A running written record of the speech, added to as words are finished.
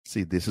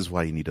See, this is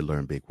why you need to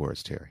learn big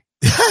words, Terry.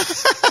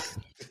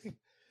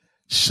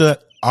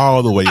 Shut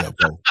all the way up,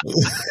 Cole. Wait.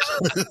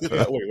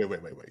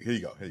 Here you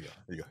go,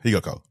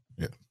 Cole.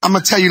 Yeah. I'm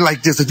going to tell you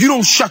like this. If you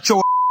don't shut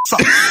your ass up,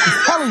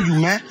 I'm telling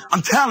you, man.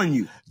 I'm telling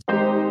you.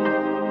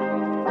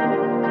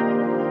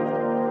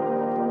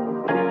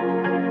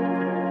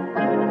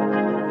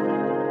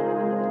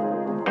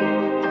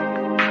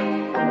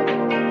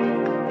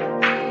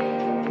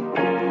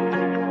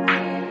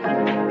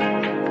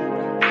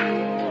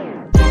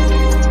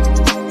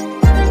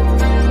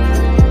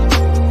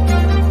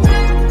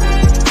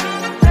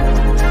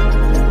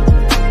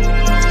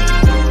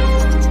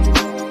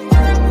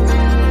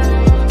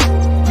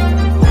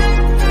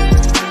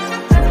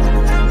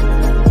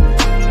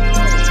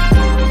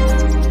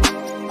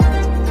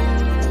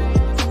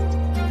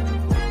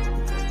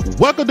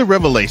 Welcome to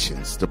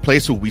Revelations, the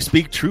place where we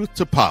speak truth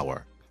to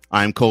power.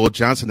 I'm Cole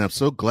Johnson. I'm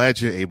so glad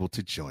you're able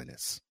to join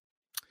us.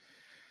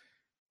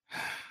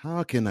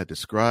 How can I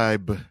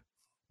describe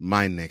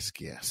my next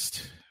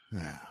guest?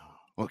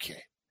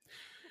 Okay.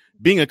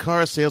 Being a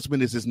car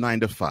salesman is his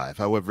 9 to 5.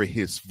 However,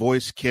 his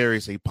voice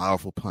carries a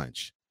powerful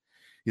punch.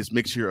 His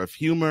mixture of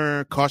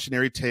humor,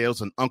 cautionary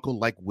tales, and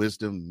uncle-like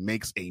wisdom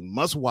makes a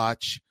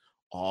must-watch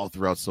all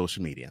throughout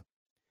social media.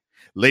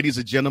 Ladies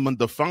and gentlemen,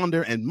 the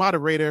founder and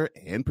moderator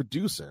and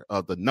producer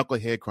of the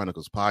Knucklehead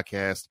Chronicles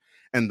podcast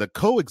and the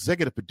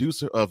co-executive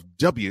producer of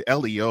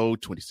WLEO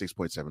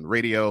 26.7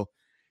 Radio,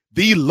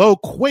 the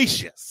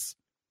loquacious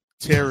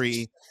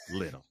Terry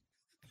Little.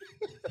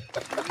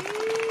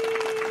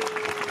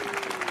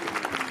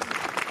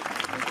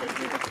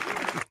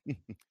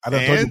 I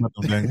don't talk about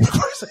them things.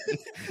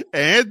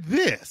 And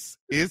this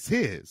is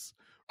his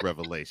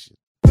revelation.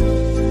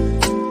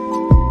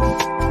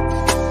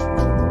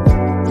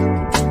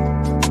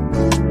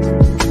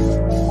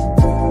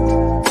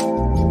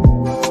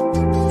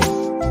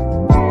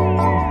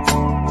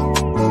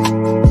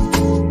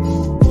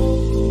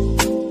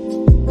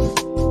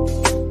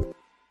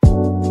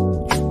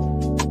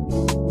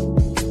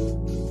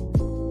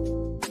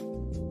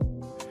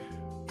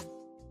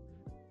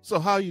 So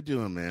how you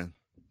doing, man?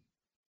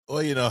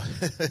 Well, you know,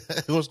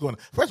 what's going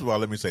on? First of all,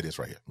 let me say this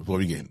right here before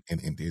we get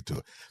into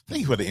it.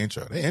 Thank you for the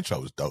intro. The intro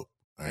was dope.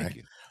 All right.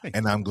 Thank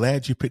you. I'm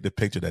glad you picked a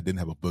picture that didn't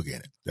have a book in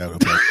it. That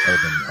would have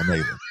been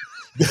amazing.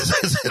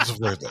 That's the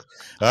first thing.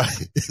 All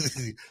right.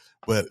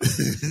 But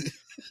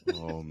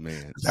oh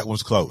man, that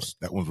one's close.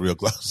 That one's real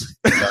close.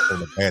 That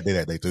was a bad day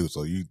that day too.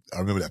 So I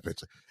remember that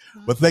picture.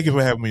 But thank you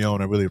for having me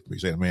on. I really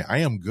appreciate it, man. I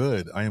am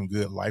good.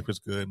 Life is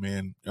good,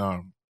 man.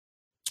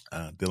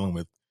 Dealing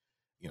with,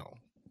 you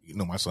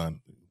know, my son,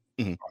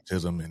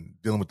 autism, and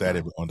dealing with that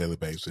on a daily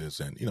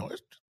basis. And,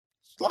 it's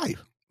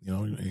life,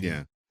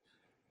 yeah.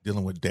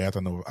 Dealing with death.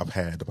 I know I've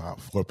had about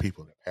 4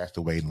 people that passed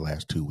away in the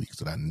last 2 weeks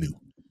that I knew.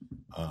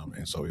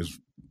 And so it's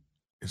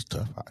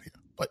tough out here,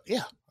 but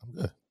yeah, I'm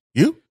good.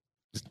 You?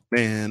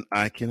 Man,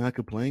 I cannot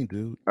complain,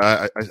 dude.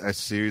 I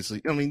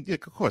seriously, of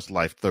course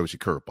life throws you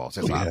curveballs.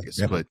 That's obvious,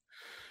 definitely.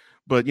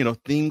 But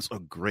things are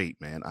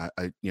great, man. I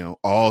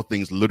all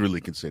things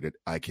literally considered,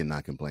 I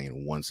cannot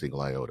complain one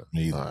single iota.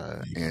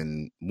 Neither.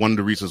 And one of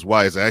the reasons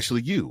why is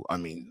actually you. I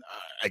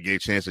get a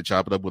chance to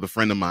chop it up with a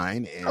friend of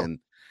mine, and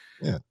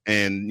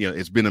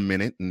it's been a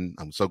minute, and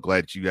I'm so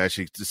glad that you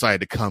actually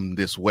decided to come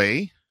this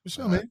way.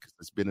 Sure, man.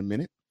 It's been a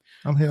minute.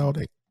 I'm here all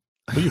day.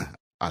 For you.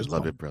 I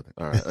love it, brother.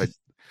 All right.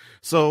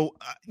 So,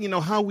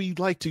 how we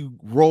like to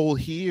roll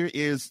here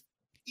is,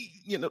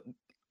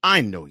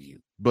 I know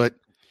you, but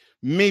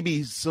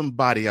maybe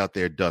somebody out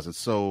there doesn't.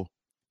 So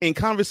in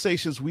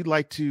conversations, we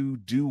like to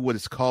do what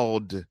is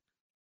called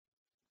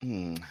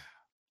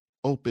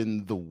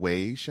open the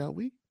way, shall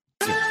we?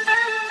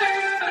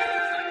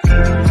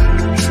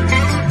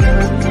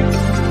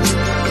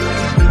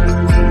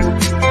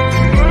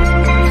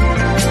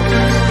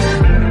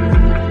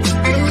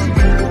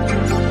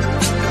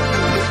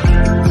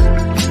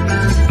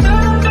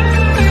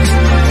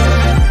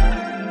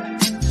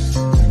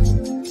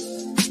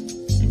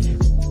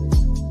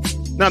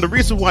 Now, the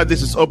reason why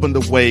this is open the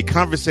way,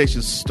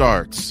 conversation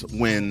starts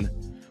when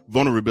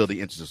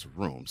vulnerability enters this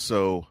room.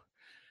 So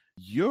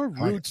your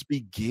roots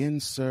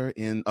begin, sir,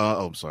 in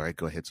I'm sorry.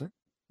 Go ahead, sir.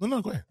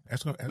 No, go ahead.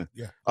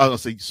 Yeah. I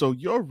was gonna say, so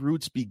your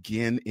roots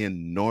begin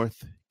in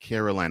North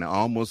Carolina. I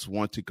almost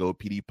want to go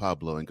PD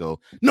Pablo and go,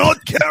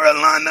 North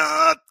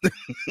Carolina.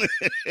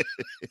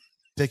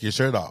 Take your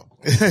shirt off.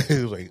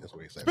 That's what he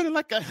said. Spinning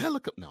like a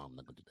helicopter. No, I'm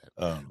not gonna do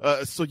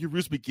that. So your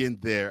roots begin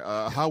there.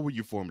 How were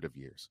your formative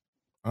years?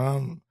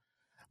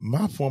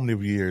 My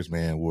formative years,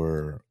 man,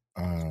 were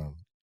I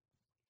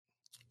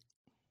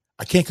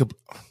can't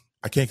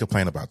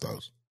complain about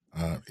those.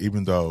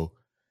 Even though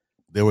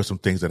there were some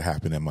things that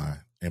happened in my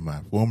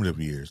formative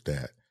years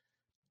that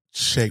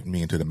shaped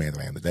me into the man that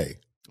I am today.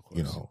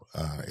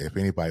 If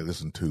anybody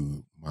listened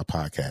to my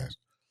podcast,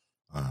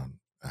 I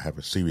have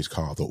a series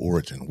called The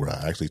Origin, where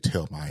I actually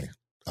tell my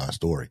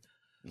story.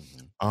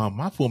 Mm-hmm.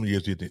 My formative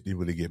years didn't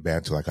really get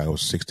bad until I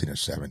was 16 or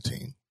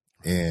 17,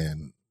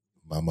 and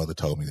my mother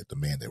told me that the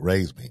man that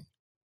raised me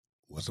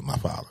wasn't my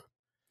father.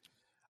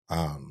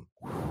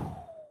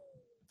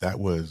 that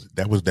was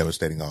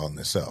devastating all in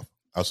itself.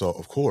 Also,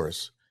 of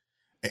course,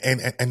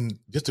 and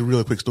just a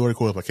really quick story,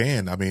 Cole, if I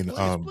can. I mean,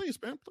 please,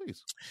 man,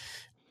 please.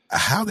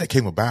 How that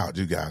came about,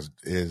 you guys,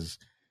 is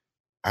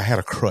I had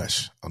a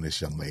crush on this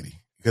young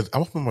lady because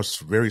I'm from a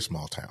very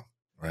small town,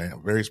 right? A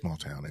very small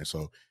town, and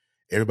so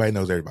everybody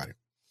knows everybody.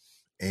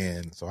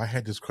 And so I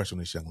had this crush on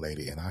this young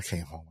lady, and I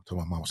came home to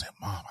my mom and said,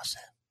 "Mom," I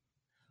said,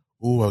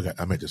 "Ooh,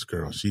 I met this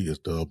girl. She is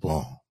the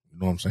bomb." You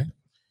know what I'm saying?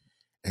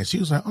 And she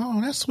was like,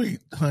 "Oh, that's sweet,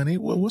 honey.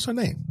 What's her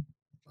name?"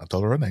 I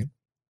told her name,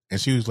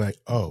 and she was like,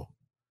 "Oh,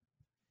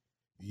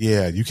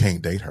 yeah, you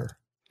can't date her."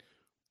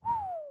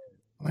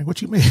 I'm like,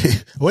 "What you mean?"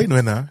 Wait a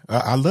minute now.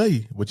 I love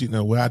you, but you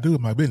know what I do with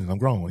my business. I'm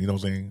grown. You know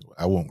what I'm saying?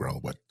 I won't grow,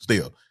 but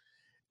still.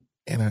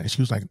 And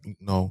she was like,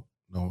 "No,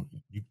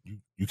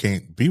 you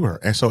can't be with her."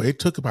 And so it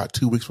took about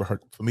 2 weeks for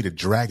me to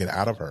drag it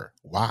out of her.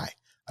 Why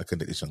I couldn't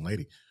date this young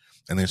lady.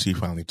 And then she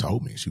finally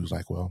told me. She was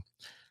like, "Well,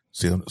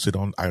 sit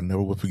on." I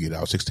never will forget. I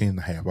was 16 and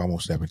a half,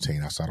 almost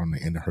 17. I sat on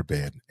the end of her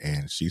bed,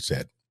 and she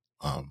said,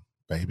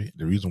 "Baby,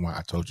 the reason why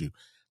I told you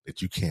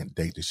that you can't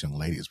date this young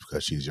lady is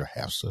because she's your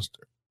half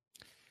sister."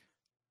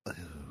 Oh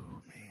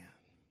man!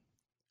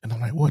 And I'm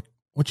like,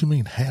 "What you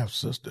mean half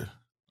sister?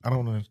 I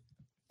don't know."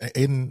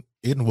 Isn't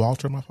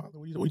Walter my father?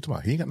 What you talking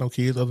about? He ain't got no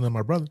kids other than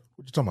my brother.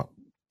 What you talking about?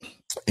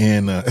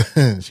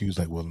 And she was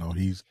like, "Well, no,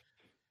 he's."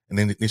 And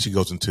then she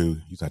goes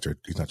into, he's not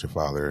your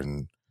father,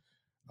 and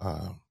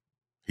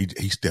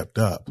he stepped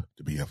up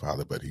to be your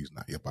father, but he's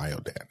not your bio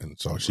dad. And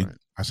so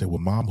I said, "Well,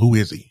 Mom, who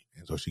is he?"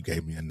 And so she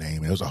gave me a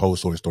name. And it was a whole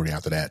story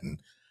after that.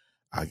 And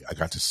I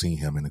got to see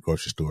him in the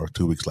grocery store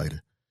 2 weeks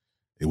later.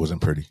 It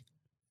wasn't pretty.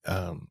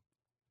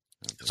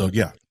 So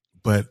yeah,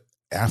 but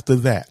after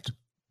that,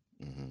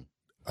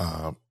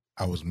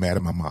 I was mad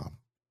at my mom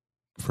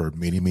for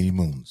many, many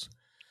moons.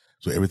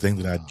 So everything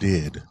that I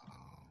did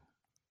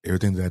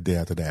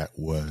after that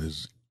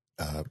was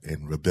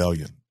in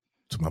rebellion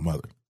to my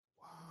mother.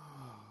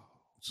 Wow.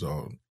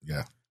 So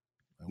yeah,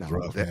 that was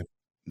rough, man.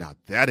 Now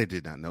that I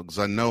did not know, because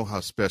I know how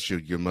special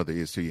your mother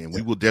is to you, and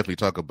we will definitely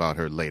talk about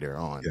her later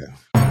on. Yeah.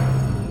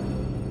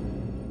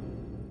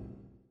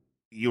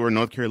 You were a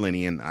North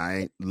Carolinian.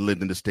 I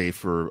lived in the state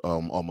for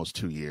almost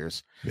 2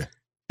 years. Yeah.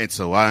 And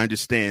so I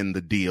understand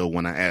the deal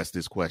when I ask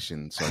this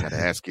question. So I got to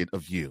ask it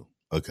of you.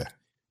 Okay.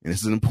 And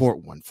this is an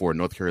important one for a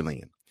North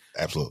Carolinian.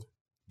 Absolutely.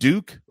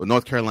 Duke or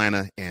North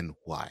Carolina, and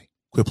why?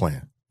 Quit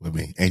playing with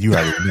me. And you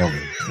already know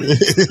me.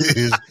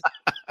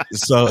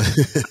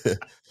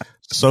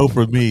 So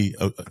for me,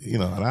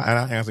 and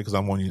I answer because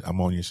I'm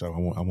on your show.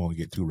 I won't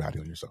get too rowdy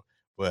on your show,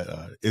 but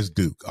it's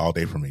Duke all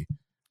day for me.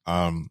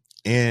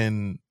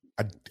 And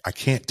I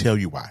can't tell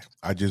you why.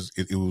 I was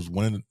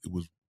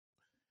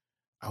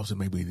in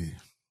maybe the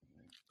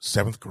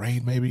 7th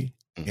grade, maybe,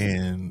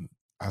 and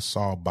I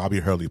saw Bobby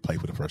Hurley play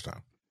for the first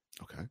time.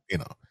 Okay,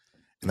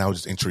 and I was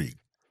just intrigued.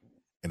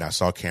 And I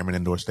saw Cameron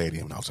Indoor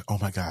Stadium, and I was like, "Oh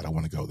my God, I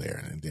want to go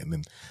there!" And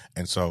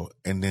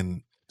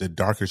then the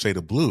darker shade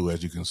of blue,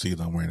 as you can see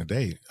that I'm wearing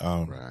today.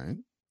 Right.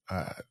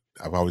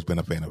 I've always been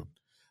a fan of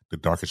the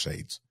darker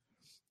shades.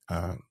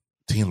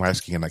 Team light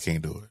skin, I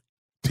can't do it.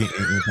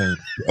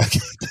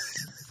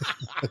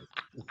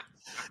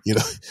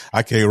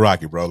 I can't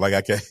rock it, bro. Like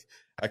I can't.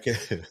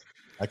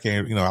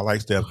 I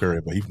like Steph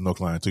Curry, but he's from North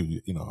Carolina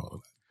too.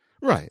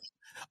 Right.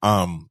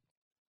 But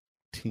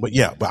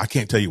I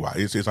can't tell you why.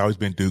 It's always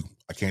been Duke.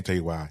 I can't tell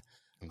you why.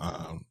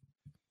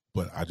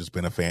 But I just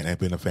been a fan, and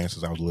been a fan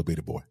since I was a little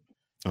bitty boy.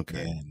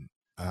 Okay. And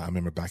I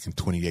remember back in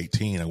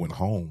 2018, I went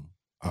home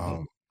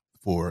and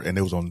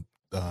it was on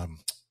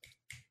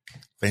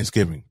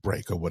Thanksgiving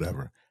break or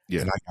whatever.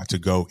 Yeah. And I got to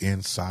go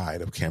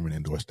inside of Cameron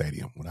Indoor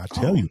Stadium. When I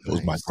tell you, it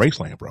was my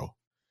Graceland, bro.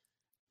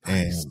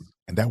 Nice.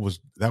 And that was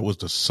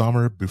the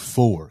summer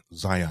before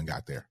Zion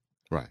got there.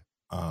 Right.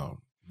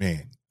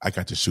 Man, I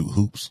got to shoot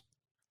hoops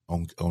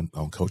on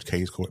Coach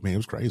K's court. Man, it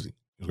was crazy.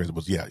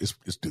 But yeah,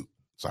 it's Duke.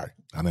 Sorry,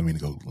 I didn't mean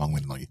to go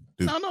long-winded on you.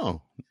 Duke.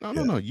 No.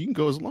 You can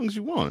go as long as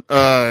you want.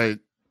 Okay.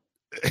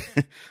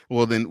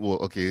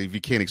 If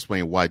you can't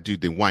explain why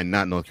Duke, then why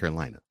not North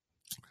Carolina?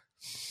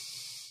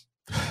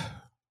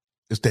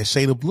 It's that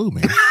shade of blue,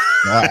 man.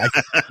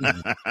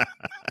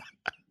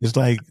 It's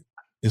like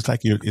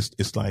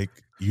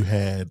you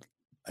had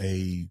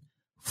a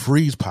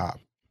freeze pop,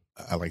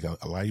 like a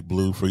light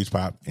blue freeze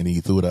pop, and then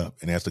you threw it up,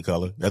 and that's the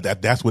color.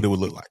 That's what it would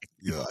look like.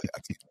 I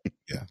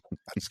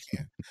just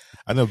can't.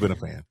 I've never been a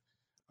fan.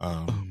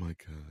 Oh my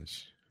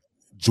gosh.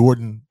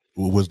 Jordan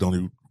was the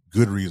only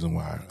good reason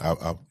why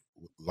I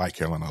like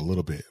Carolina a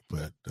little bit,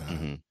 but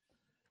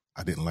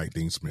I didn't like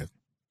Dean Smith.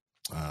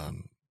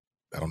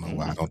 I don't know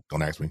why.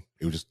 Don't ask me.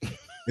 It was just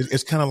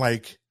it's kind of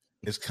like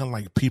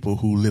people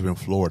who live in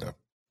Florida.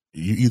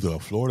 You either a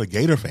Florida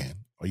Gator fan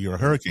or you're a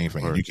Hurricane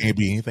fan. You can't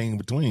be anything in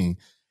between.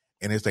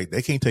 And it's like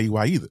they can't tell you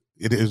why either.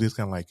 It's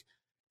kind of like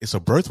it's a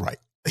birthright.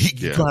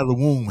 You come out of the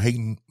womb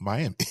hating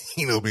Miami.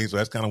 You know what I mean? So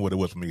that's kind of what it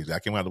was for me. I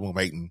came out of the womb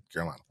hating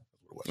Carolina.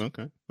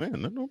 Okay.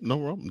 Man,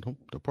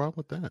 no problem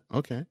with that.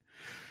 Okay.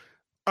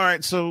 All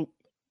right. So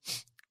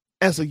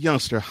as a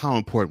youngster, how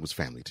important was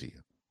family to you?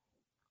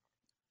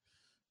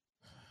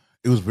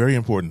 It was very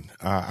important.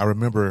 I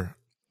remember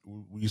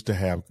we used to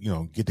have,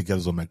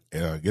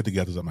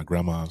 get-togethers at my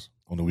grandma's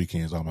on the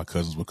weekends. All my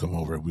cousins would come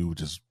over, and we would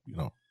just,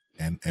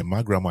 and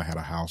my grandma had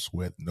a house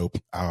with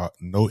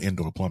no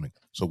indoor plumbing,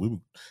 so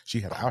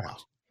she had our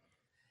house,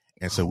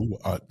 and so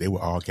they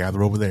would all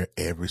gather over there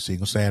every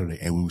single Saturday,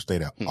 and we would stay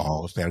there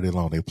all Saturday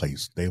long. They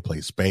would play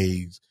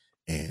spades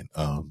and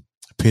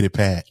pity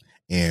pat,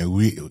 and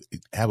we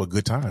have a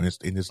good time. And it's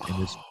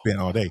spent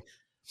all day.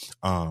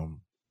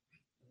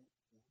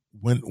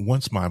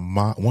 Once my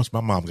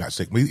mom got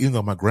sick, even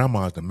though my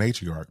grandma's the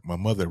matriarch, my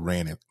mother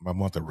ran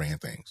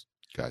things.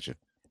 Gotcha.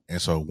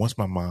 And so once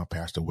my mom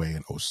passed away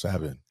in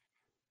 2007,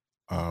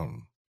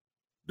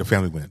 the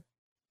family went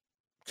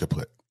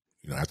kaput,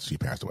 after she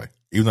passed away.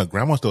 Even though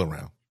grandma's still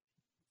around,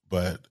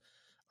 but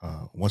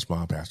once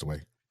mom passed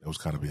away, that was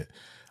kind of it.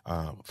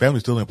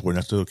 Family's still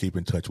important. I still keep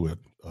in touch with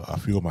a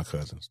few of my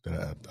cousins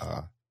that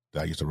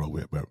I used to roll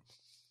with, but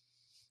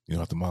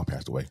after mom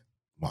passed away,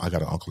 I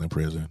got an uncle in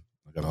prison.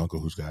 I got an uncle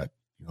who's got,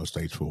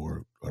 stage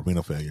 4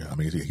 renal failure. I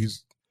mean,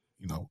 he's,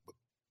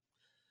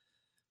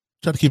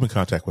 trying to keep in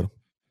contact with him.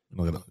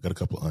 Got a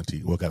couple of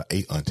auntie. Well, got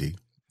an auntie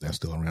that's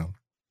still around.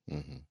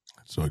 Mm-hmm.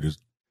 So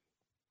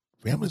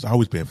family's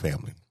always been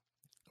family.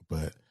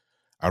 But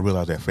I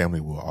realize that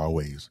family will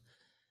always,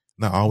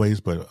 not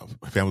always, but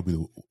family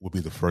will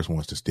be the first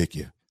ones to stick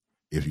you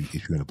if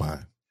you're in a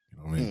bind. You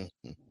know what I mean?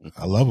 Mm-hmm.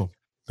 I love them.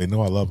 They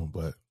know I love them,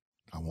 but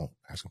I won't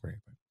ask them for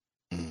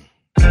anything.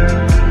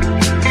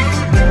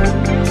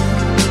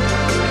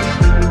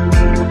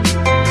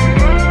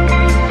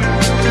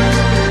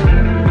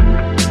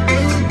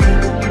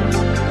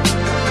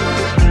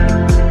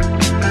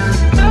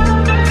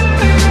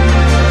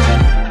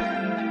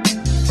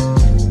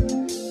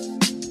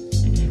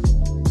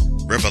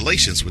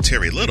 Revelations with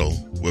Terry Little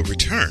will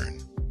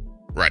return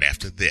right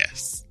after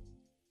this.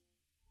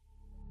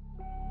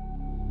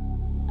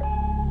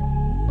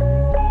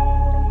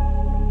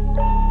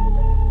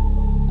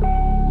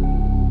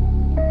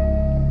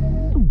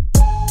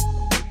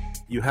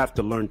 You have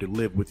to learn to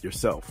live with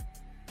yourself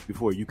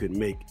before you can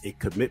make a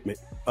commitment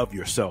of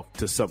yourself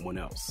to someone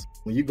else.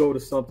 When you go to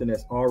something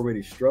that's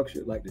already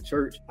structured, like the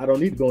church, I don't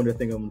need to go in there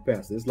thinking I'm the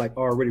pastor. It's like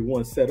already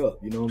one set up,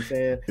 you know what I'm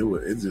saying?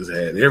 It just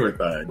had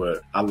everything,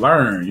 but I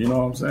learned, you know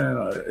what I'm saying?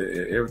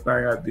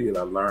 Everything I did,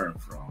 I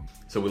learned from.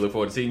 So we look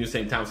forward to seeing you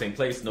same time, same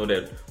place. Know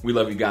that we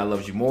love you, God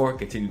loves you more.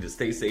 Continue to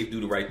stay safe, do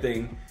the right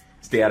thing,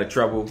 stay out of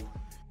trouble.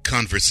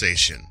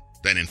 Conversation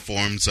that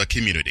informs a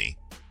community.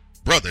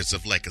 Brothers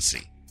of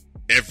Legacy.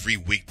 Every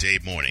weekday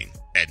morning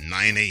at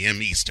 9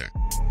 a.m. Eastern.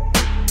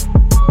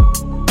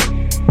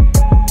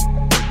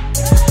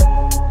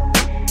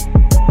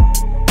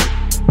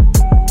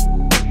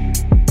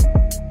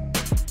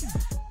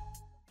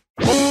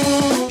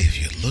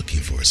 If you're looking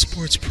for a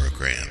sports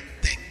program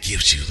that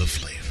gives you the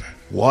flavor.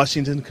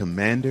 Washington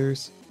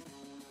Commanders?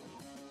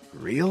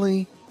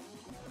 Really?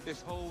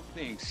 This whole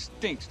thing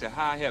stinks to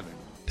high heaven.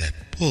 That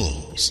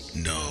pulls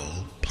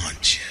no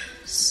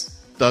punches.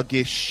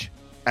 Thuggish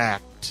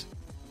act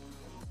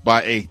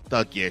by a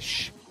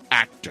thuggish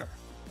actor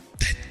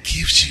that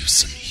gives you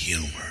some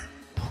humor.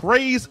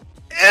 Praise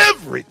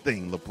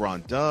everything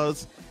LeBron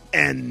does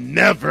and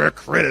never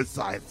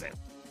criticize it.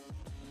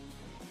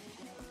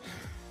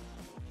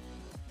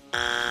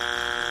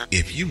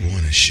 If you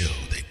want a show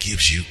that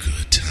gives you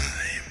good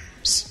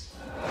times,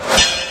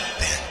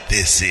 then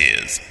this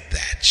is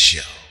that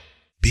show.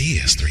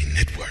 BS3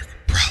 Network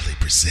proudly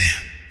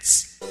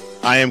presents.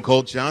 I am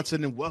Cole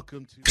Johnson and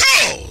welcome to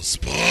Cole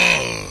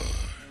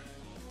Sports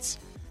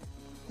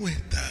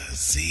with a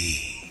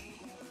Z.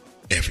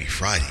 Every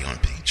Friday on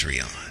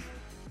Patreon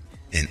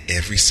and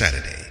every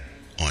Saturday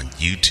on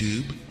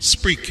YouTube,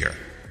 Spreaker,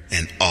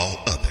 and all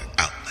other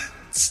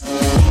outlets.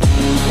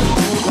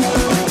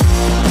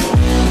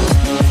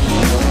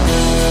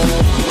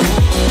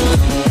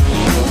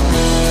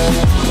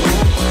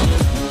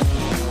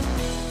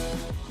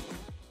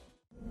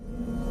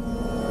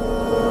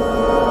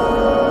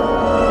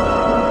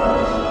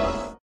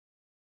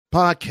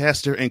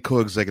 Podcaster and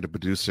co-executive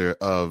producer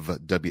of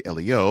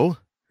WLEO,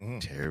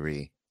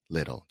 Terry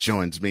Little,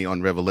 joins me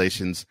on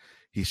Revelations.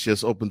 He's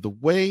just opened the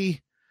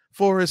way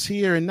for us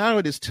here, and now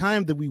it is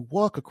time that we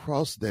walk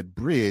across that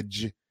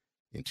bridge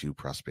into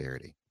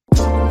prosperity.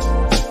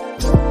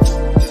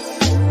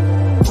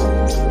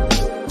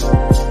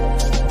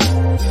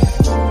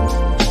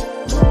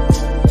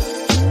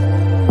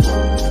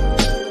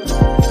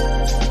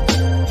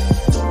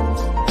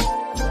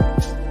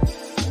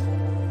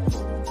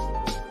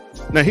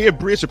 Now here at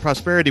Bridge to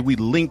Prosperity, we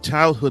link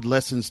childhood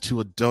lessons to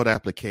adult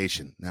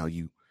application. Now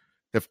you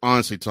have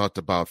honestly talked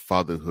about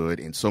fatherhood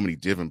in so many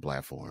different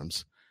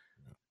platforms.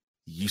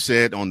 You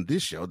said on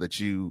this show that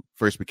you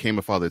first became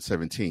a father at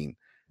 17.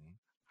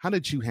 How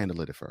did you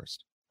handle it at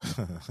first?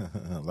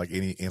 like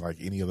any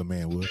other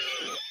man would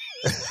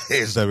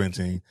at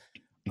 17.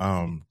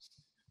 I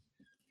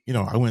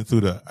went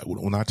through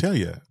when I tell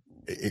you,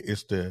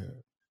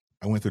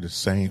 I went through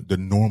the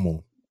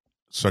normal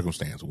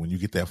circumstance. When you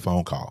get that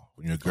phone call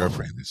from your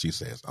girlfriend and she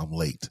says, "I'm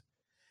late."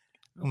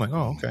 I'm like,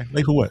 "Oh, okay.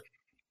 Late for what?"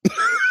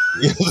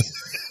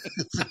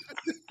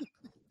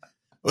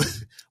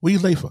 What you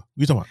late for?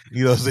 You talking about?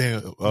 You know what I'm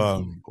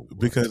saying?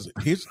 Because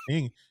here's the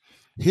thing.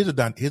 Here's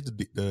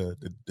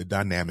the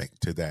dynamic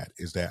to that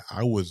is that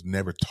I was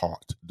never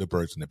taught the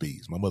birds and the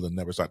bees. My mother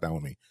never sat down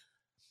with me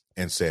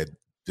and said,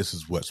 "This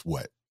is what's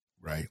what,"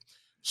 right?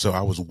 So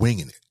I was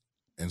winging it,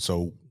 and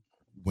so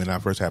when I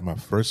first had my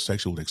first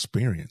sexual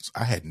experience,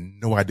 I had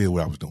no idea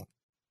what I was doing.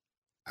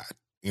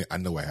 I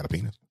knew I had a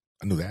penis.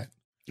 I knew that.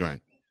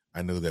 Right.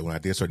 I knew that when I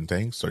did certain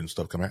things, certain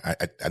stuff come out.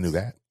 I knew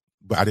that,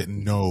 but I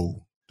didn't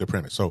know the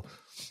premise. So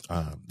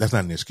that's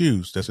not an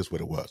excuse. That's just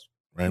what it was,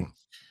 right?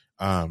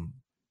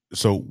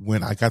 So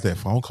when I got that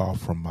phone call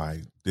from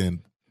my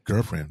then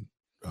girlfriend,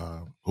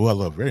 who I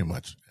love very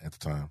much at the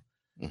time,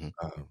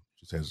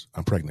 she says,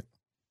 "I'm pregnant."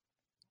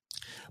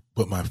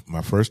 But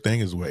my first thing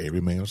is what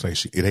every man will say: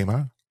 "It ain't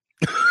mine."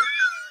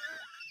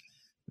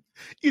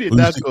 You did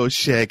not go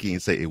Shaggy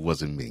and say it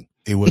wasn't me.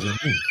 It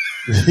wasn't me.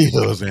 You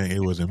know what I'm saying?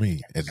 It wasn't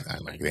me. It's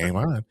like, it ain't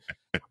mine.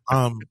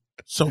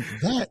 So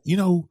that,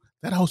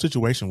 that whole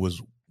situation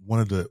was one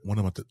of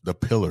the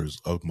pillars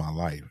of my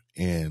life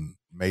and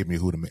made me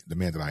who the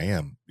man that I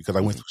am, because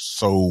I went through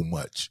so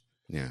much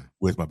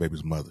with my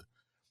baby's mother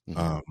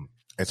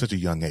at such a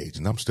young age.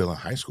 And I'm still in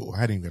high school.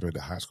 I hadn't even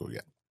graduated high school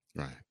yet.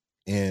 Right.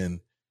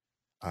 And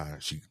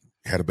she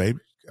had a baby,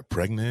 got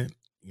pregnant.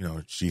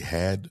 She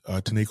had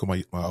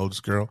Tanika, my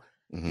oldest girl.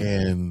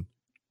 And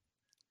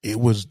it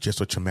was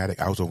just a traumatic.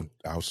 I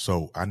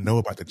know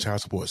about the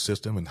child support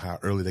system and how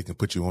early they can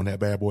put you on that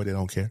bad boy. They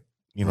don't care.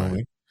 You know what I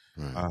mean?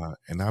 Right.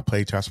 And I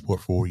played child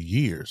support for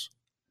years,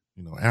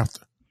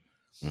 after.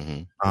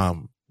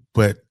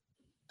 But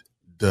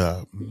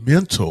the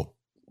mental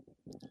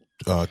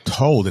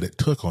toll that it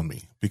took on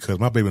me, because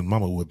my baby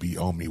mama would be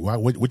on me. Why?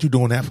 What you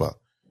doing that for?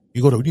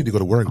 You need to go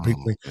to work. Pay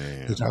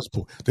child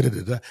support.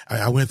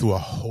 I went through a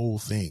whole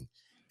thing,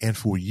 and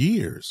for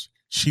years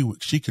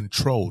she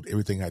controlled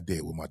everything I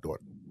did with my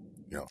daughter.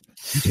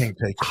 You can't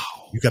take her.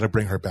 You got to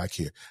bring her back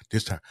here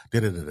this time.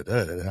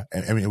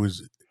 And I mean, it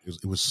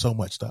was so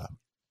much stuff.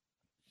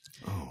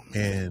 Oh,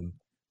 and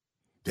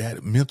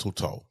that mental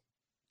toll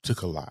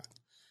took a lot,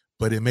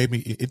 but it made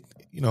me,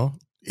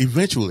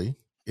 eventually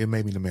it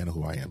made me the man of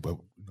who I am. But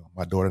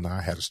my daughter and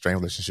I had a strained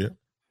relationship,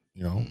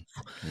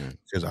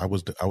 because I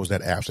was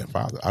that absent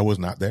father. I was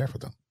not there for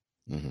them.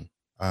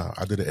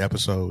 I did an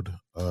episode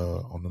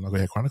on the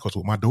Knucklehead Chronicles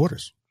with my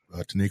daughters,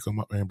 Tanika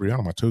and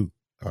Brianna, my two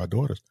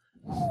daughters.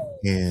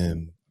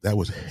 And that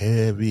was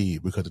heavy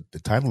because the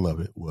title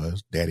of it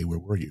was "Daddy, Where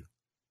Were You?"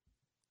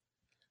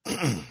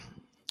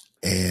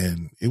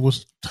 And it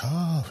was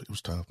tough. It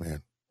was tough,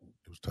 man.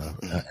 It was tough.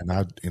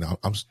 And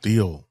I'm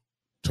still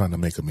trying to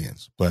make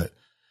amends, but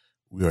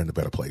we are in a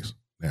better place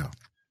now.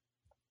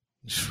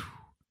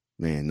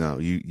 Man, no,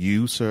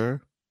 you,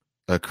 sir,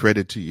 a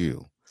credit to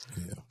you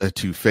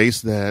to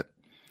face that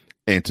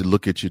and to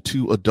look at your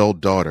two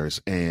adult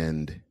daughters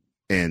and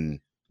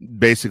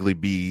basically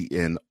be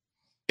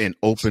an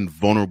open,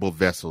 vulnerable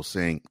vessel,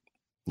 saying,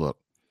 "Look,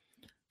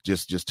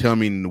 just tell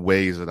me in the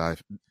ways that I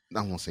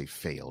won't say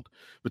failed,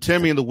 but tell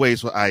me in the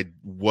ways where I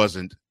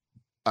wasn't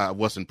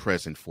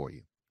present for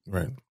you."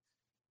 Right.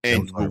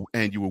 And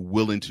you were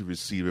willing to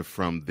receive it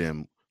from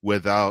them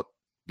without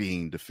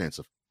being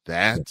defensive.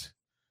 That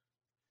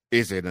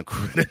is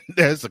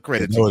that's a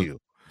credit to you.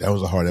 That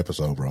was a hard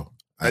episode, bro.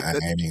 I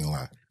ain't even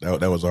gonna lie.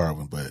 That was a hard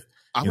one, but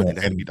I would think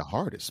that'd be the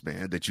hardest,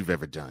 man, that you've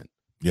ever done.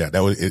 Yeah,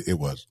 that was it. It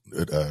was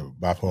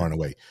by far and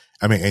away.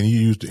 I mean, and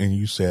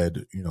you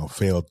said,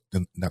 failed,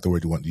 not the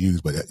word you want to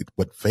use, but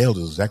what failed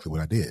is exactly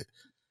what I did,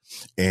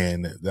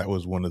 and that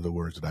was one of the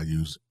words that I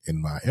used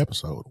in my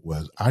episode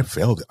was I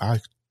failed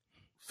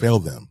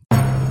them.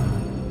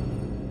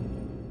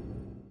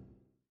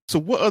 So,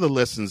 what other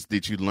lessons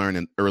did you learn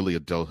in early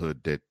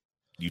adulthood that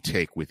you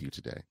take with you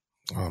today?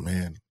 Oh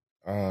man,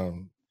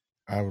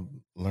 I've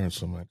learned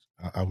so much.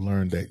 I've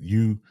learned that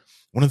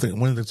one of the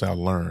things I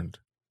learned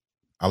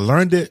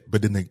it,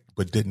 but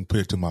didn't put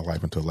it to my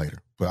life until later.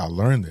 But I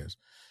learned this: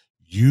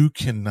 you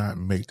cannot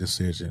make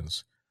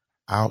decisions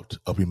out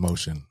of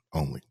emotion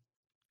only.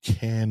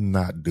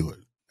 Cannot do it.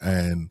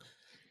 And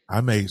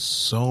I made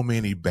so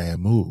many bad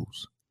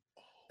moves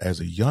as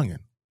a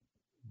youngin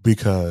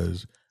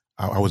because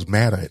I was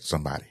mad at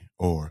somebody,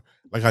 or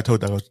like I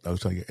was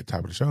telling you at the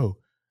top of the show,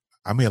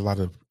 I made a lot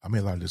of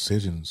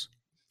decisions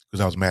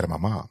because I was mad at my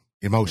mom.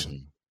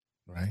 Emotion,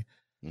 right?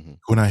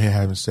 Going out here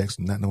having sex,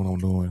 not knowing what I'm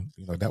doing,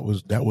 that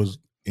was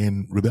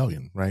in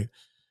rebellion, right?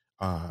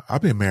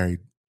 I've been married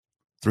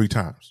 3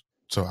 times.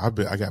 So I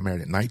got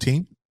married at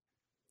 19.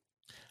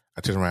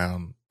 I turned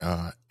around,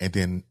 and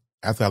then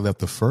after I left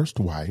the first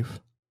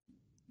wife,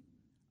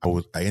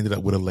 I ended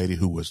up with a lady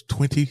who was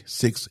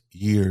 26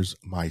 years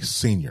my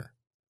senior.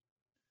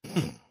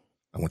 I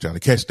want y'all to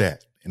catch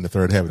that in the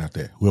third heaven out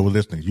there. Whoever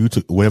listening,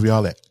 YouTube, wherever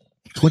y'all at,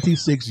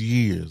 26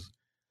 years.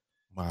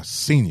 My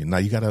senior. Now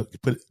you gotta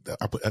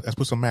let's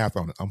put some math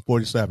on it. I'm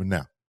 47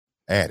 now.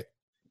 Add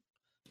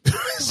it.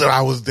 So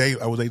I was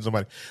dating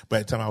somebody.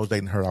 But at the time I was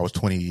dating her, I was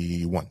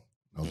 21.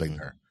 I was dating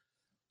her.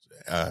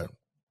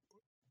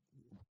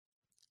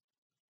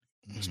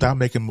 Stop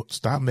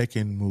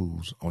making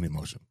moves on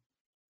emotion.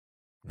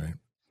 Right?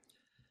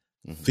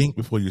 Mm-hmm. Think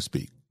before you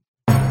speak.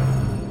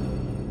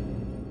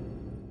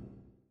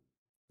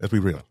 Let's be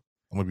real.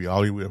 I'm gonna be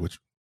all real with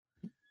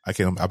you. I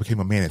became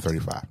a man at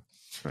 35.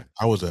 Right.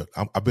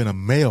 I've been a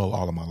male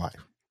all of my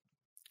life.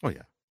 Oh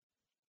yeah.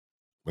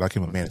 But I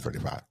became a man at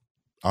 35.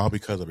 All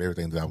because of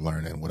everything that I've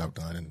learned and what I've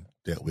done and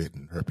dealt with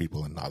and hurt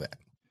people and all that.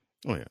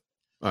 Oh yeah.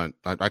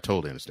 I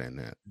totally understand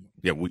that.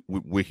 Yeah,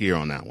 we're here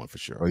on that one for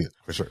sure. Oh yeah,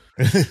 for sure.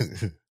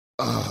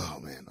 Oh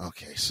man.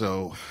 Okay.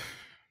 So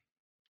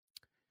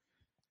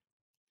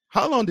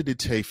how long did it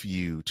take for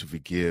you to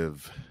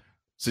forgive,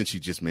 since you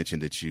just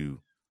mentioned that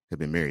you have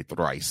been married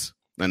thrice?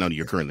 I know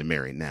you're currently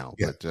married now,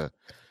 Yeah. but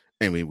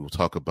anyway, we'll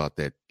talk about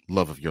that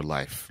love of your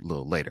life a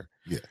little later.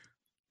 Yeah.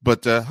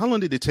 But how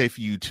long did it take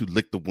for you to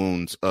lick the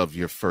wounds of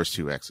your first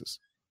two exes?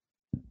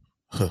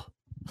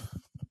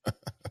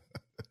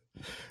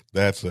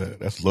 That's a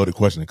loaded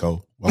question,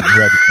 Nicole. Well, I'm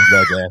glad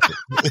you asked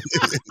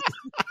it.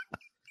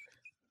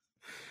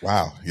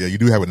 Wow. Yeah, you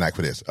do have a knack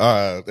for this.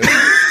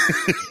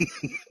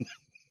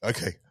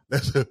 Okay.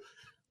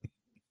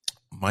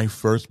 My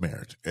first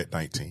marriage at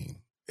 19.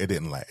 It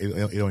didn't last.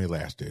 It only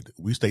lasted.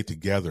 We stayed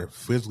together,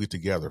 physically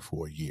together,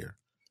 for a year.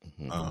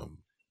 Mm-hmm.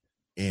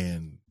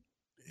 And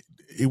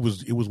it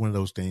was one of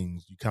those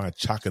things you kind of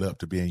chalk it up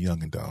to being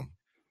young and dumb,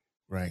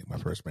 right? My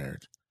first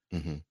marriage.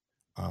 Mm-hmm.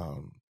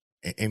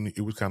 And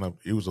it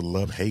was a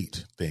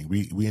love-hate thing.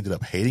 We ended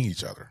up hating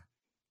each other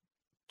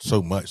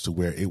so much to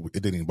where it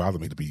didn't even bother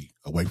me to be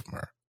away from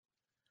her.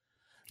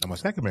 Now, my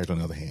second marriage, on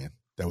the other hand,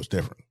 that was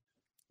different.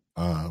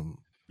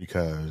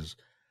 Because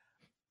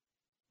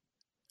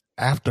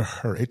after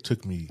her, it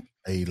took me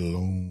a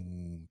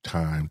long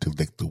time to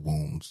lick the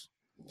wounds.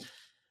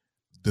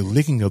 The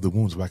licking of the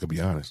wounds, if I could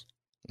be honest,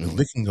 the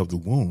licking of the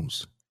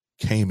wounds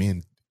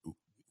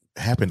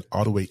happened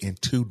all the way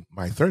into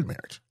my third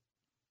marriage.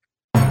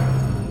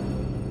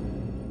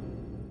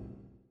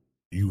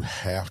 You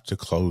have to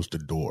close the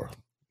door.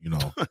 You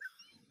know,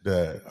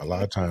 a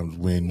lot of times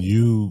when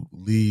you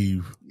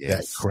leave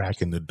that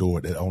crack in the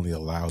door, that only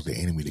allows the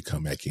enemy to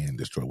come back in and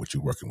destroy what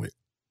you're working with.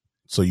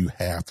 So you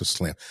have to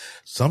slam.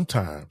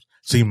 Sometimes,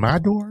 see, my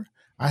door,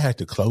 I had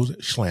to close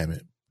it, slam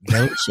it,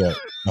 nail it shut.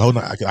 No,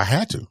 I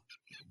had to,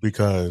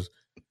 because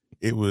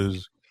it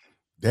was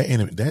that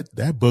enemy,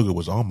 that booger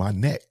was on my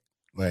neck,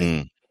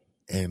 like,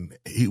 and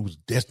he was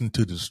destined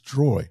to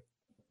destroy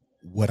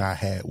what I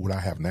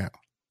have now.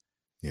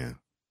 Yeah.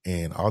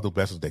 And all the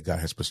blessings that God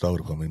has bestowed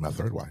upon me, my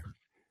third wife.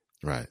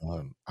 Right.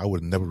 I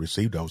would have never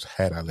received those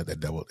had I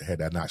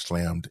not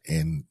slammed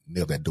and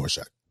nailed that door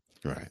shut.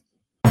 Right.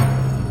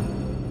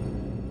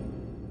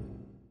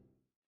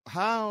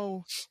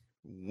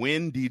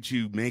 When did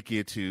you make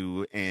it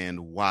to,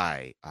 and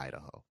why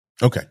Idaho?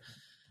 Okay.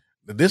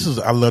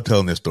 I love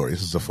telling this story.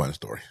 This is a fun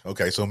story.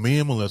 Okay. So me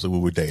and Melissa, we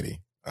were dating.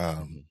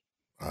 I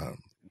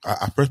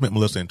first met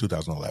Melissa in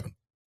 2011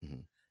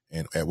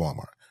 and at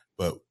Walmart,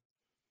 but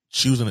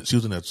she was in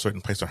a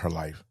certain place in her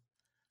life,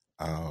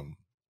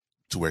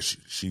 to where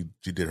she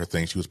did her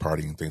thing. She was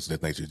partying and things of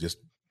that nature, just,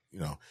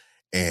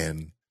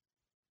 and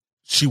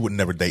she would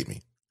never date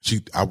me.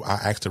 I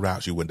asked her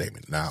out. She wouldn't date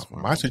me. Now,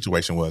 my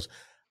situation was,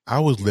 I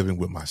was living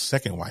with my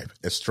second wife.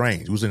 It's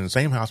strange. We was in the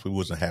same house, but we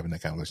wasn't having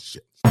that kind of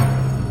relationship.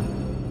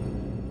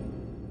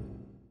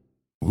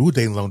 We were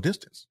dating long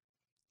distance.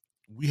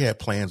 We had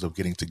plans of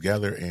getting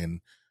together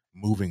and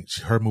moving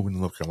to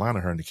North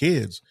Carolina, her and the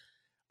kids.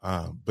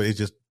 But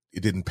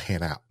it didn't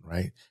pan out,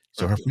 right?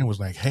 So her friend was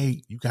like,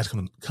 "Hey, you guys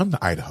come to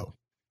Idaho.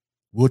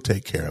 We'll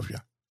take care of you.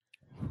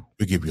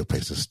 We'll give you a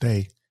place to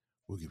stay.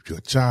 We'll give you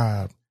a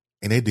job."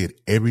 And they did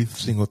every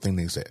single thing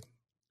they said.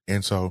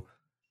 And so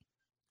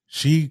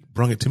she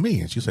brung it to me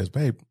and she says,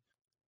 "Babe,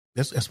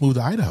 let's move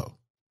to Idaho."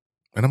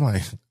 And I'm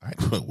like,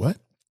 "What?"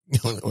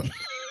 The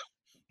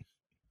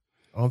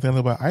only thing I know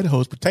about Idaho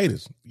is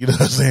potatoes. You know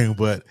what I'm saying?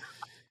 But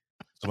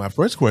so my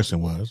first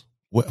question was,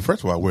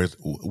 first of all,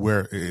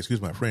 where,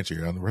 excuse my French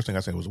here. The first thing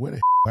I said was, "Where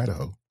the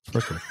Idaho?"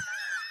 First question.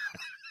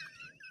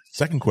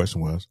 Second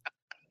question was,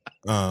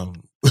 how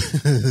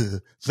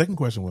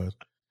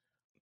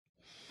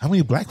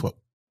many black folk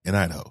in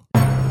Idaho?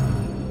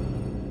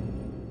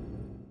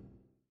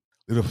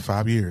 Lived there for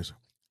 5 years,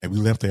 and we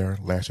left there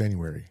last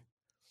January.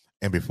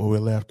 And before we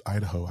left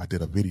Idaho, I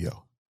did a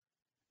video,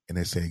 and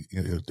they said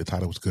the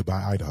title was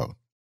 "Goodbye Idaho."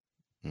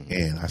 Mm-hmm.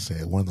 And I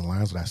said, one of the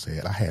lines that I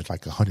said, I had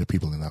like 100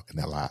 people in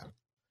that live,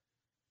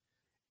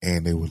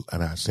 and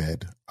I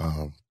said,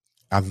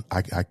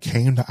 I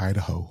came to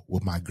Idaho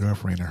with my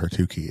girlfriend and her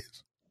 2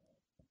 kids,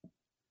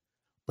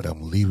 but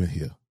I'm leaving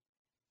here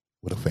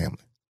with a family.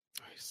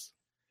 Nice.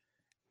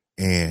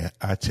 And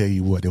I tell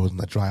you what, there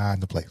wasn't a dry eye in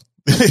the place.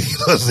 You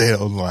know what I'm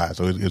saying? On the line.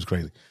 So it was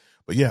crazy.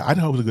 But yeah,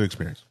 Idaho was a good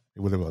experience.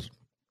 It really was.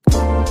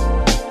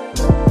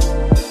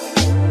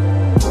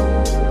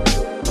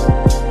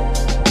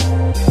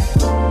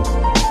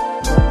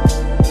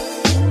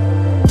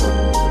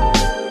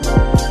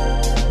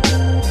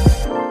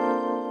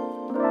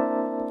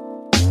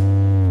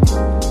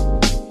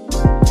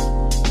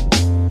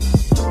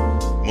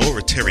 More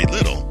with Terry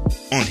Little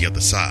on the other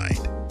side.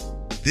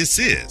 This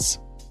is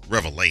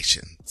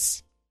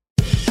Revelations.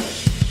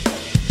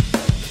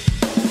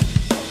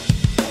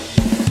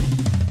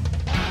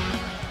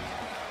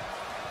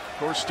 Of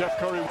course, Steph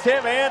Curry,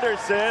 Tim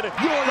Anderson, Jordan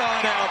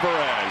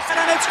Alvarez.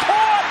 And it's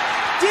caught!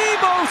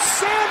 Deebo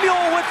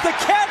Samuel with the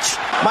catch.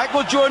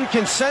 Michael Jordan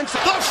can sense The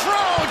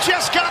Fro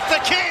just got the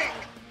king.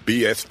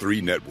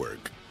 BS3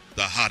 Network.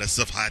 The hottest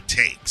of hot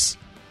takes.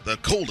 The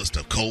coldest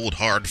of cold,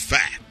 hard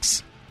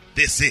facts.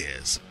 This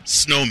is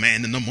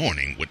Snowman in the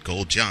Morning with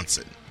Cole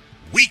Johnson.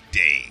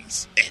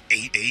 Weekdays at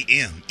 8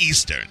 a.m.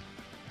 Eastern.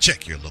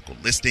 Check your local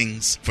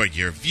listings for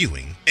your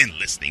viewing and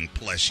listening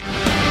pleasure.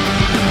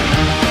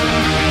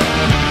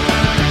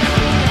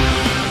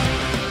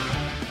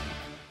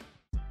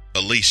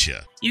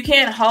 Alicia. You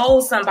can't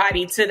hold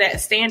somebody to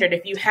that standard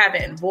if you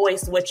haven't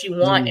voiced what you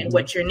want and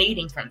what you're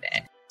needing from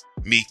that.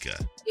 Mika.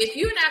 If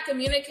you're not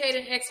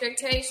communicating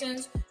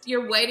expectations,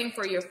 you're waiting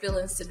for your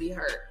feelings to be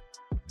hurt.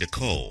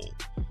 Nicole.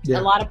 Yeah.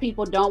 A lot of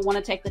people don't want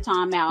to take the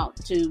time out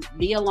to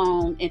be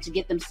alone and to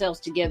get themselves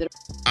together.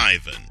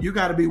 Ivan. You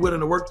got to be willing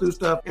to work through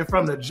stuff. And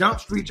from the jump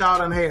street, y'all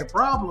done had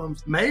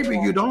problems. Maybe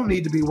you don't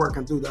need to be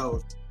working through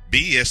those.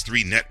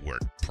 BS3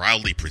 Network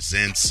proudly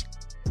presents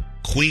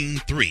Queen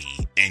 3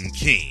 and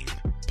King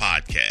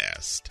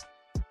podcast.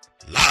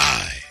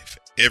 Live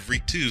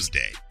every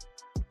Tuesday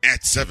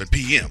at 7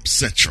 p.m.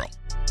 Central.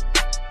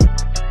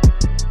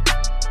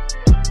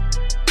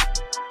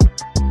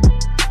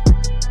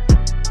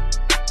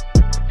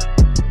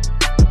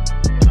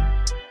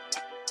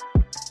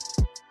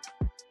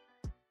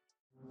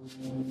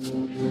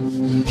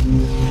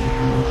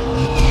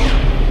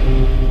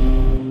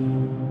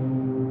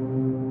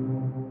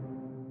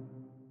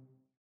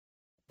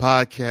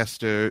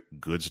 Podcaster,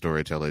 good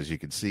storyteller, as you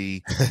can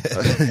see,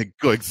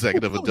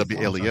 co-executive of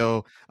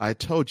WLEO. I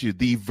told you,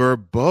 the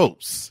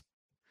verbose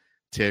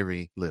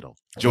Terry Little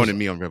joining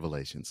me on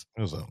Revelations.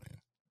 What's up,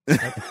 man?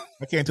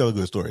 I can't tell a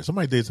good story.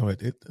 Somebody did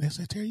something. They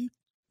said, "Terry, you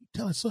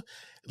tell it so."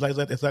 It's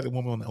like the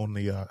woman on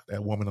the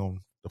that woman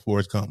on the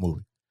Forrest Gump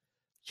movie.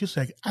 She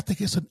said, "I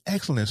think it's an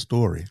excellent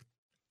story,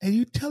 and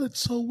you tell it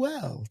so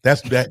well."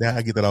 That's that.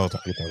 I get that all the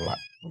time. I get that a lot.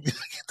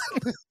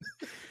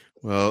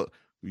 Well,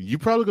 you're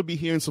probably going to be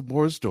hearing some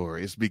more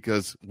stories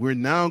because we're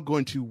now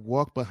going to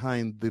walk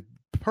behind the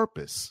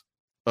purpose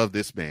of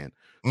this man.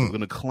 We're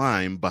going to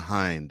climb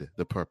behind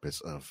the purpose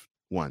of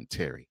one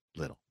Terry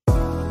Little.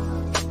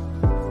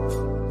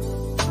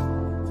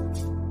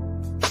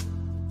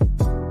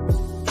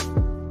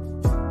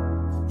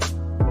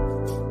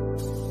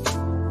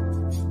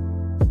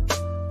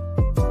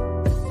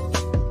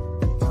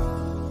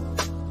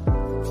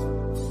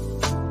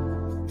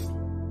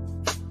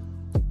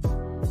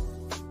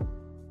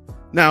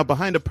 Now,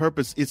 behind the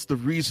purpose, it's the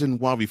reason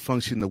why we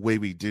function the way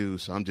we do.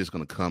 So I'm just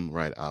going to come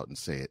right out and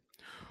say it.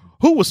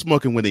 Who was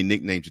smoking when they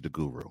nicknamed you the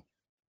Guru?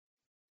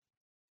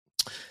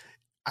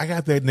 I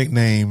got that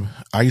nickname.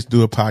 I used to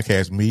do a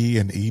podcast, me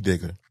and E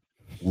Digger.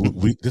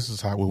 This is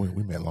how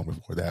we met long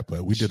before that,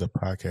 but we did a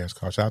podcast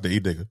called, shout out to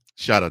E Digger.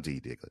 Shout out to E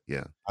Digger,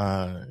 yeah.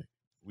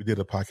 We did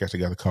a podcast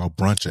together called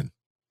Brunchin'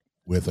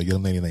 with a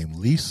young lady named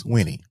Lise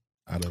Winnie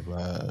out of,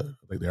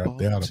 they're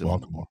out of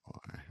Baltimore.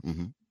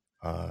 Mm-hmm.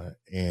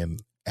 And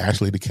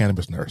Ashley, the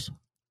cannabis nurse.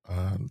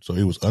 So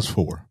it was us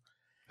four,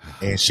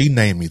 and she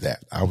named me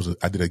that. I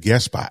did a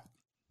guest spot,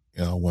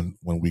 one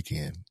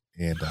weekend,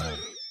 and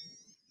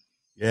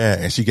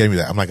and she gave me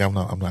that. I'm like, I'm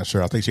not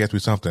sure. I think she asked me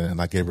something,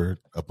 and I gave her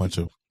a bunch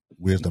of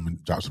wisdom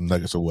and dropped some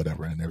nuggets or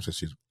whatever. And ever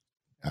since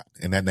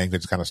and that name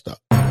just kind of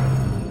stuck.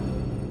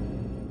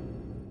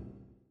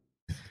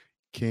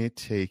 Can't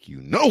take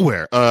you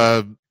nowhere.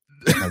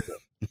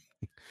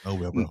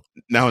 Nowhere, bro.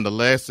 Now, in the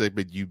last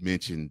segment, you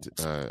mentioned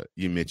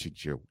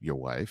your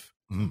wife.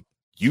 Mm-hmm.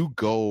 You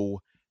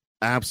go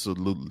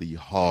absolutely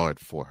hard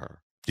for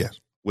her. Yes.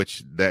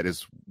 Which that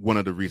is one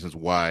of the reasons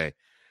why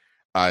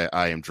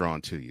I am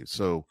drawn to you.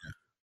 So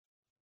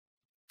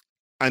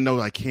I know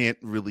I can't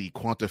really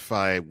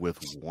quantify with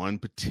one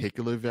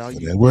particular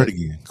value. That word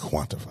again,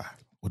 quantify.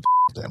 What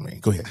does that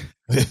mean? Go ahead.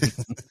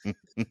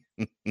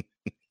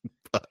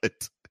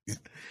 But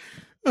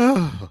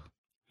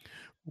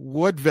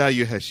what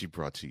value has she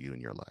brought to you in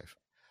your life?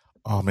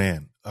 Oh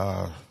man,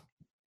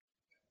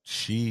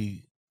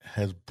 she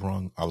has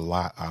brung a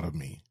lot out of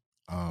me.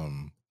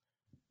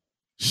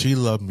 She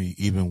loved me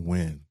even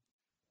when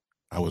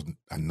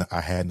I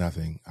had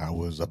nothing. I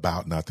was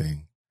about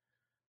nothing.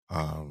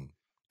 And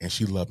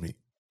she loved me.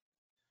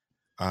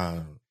 The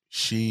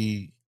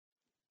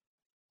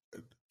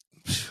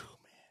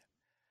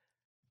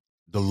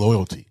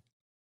loyalty,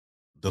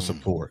 the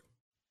support.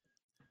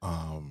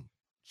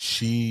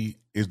 She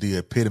is the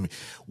epitome.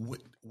 One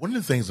of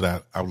the things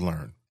that I've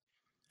learned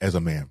as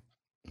a man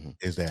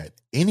is that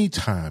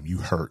anytime you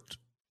hurt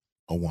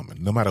a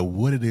woman, no matter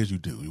what it is you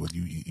do, whether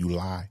you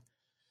lie,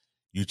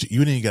 you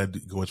didn't got to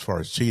go as far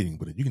as cheating,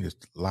 but you can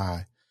just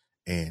lie,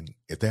 and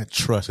if that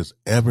trust is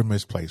ever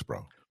misplaced,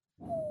 bro,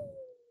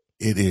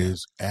 it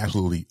is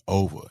absolutely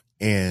over.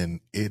 And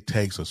it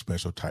takes a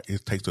special type.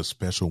 It takes a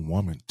special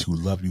woman to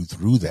love you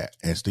through that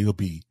and still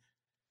be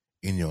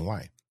in your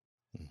life.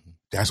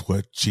 that's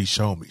what she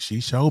showed me. She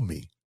showed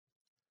me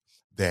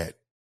that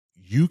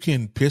you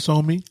can piss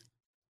on me,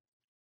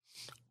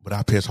 but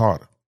I piss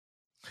harder.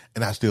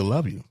 And I still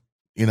love you.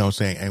 You know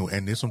what I'm saying?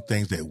 And there's some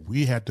things that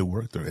we had to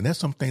work through. And there's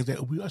some things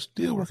that we are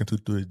still working through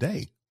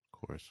today.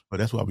 Of course. But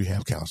that's why we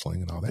have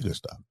counseling and all that good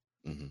stuff.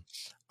 Mm-hmm.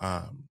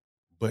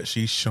 But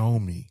she's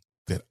shown me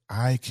that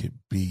I could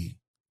be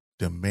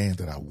the man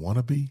that I want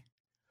to be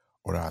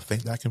or that I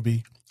think that I can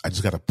be. I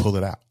just got to pull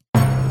it out.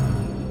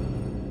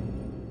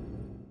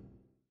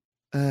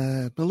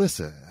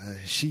 Melissa,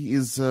 she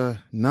is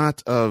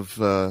not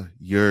of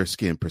your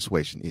skin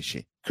persuasion, is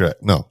she?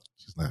 Correct. No,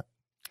 she's not.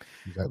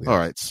 Exactly. All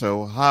right.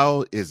 So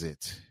how is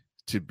it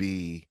to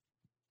be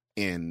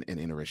in an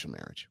interracial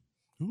marriage?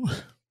 Ooh.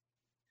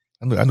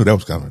 I knew that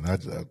was coming. I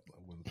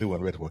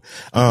wasn't ready for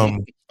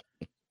it.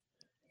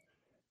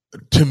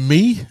 To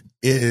me,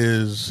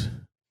 it's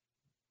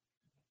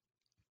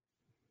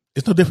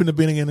no different than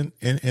being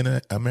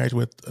in a marriage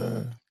with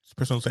a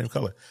person of the same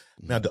color.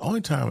 Now, the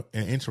only time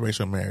an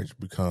interracial marriage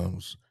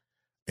becomes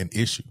an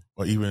issue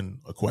or even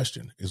a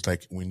question is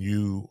like when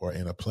you are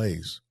in a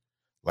place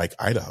like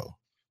Idaho,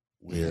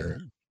 where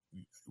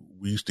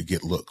we used to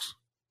get looks.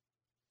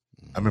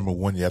 I remember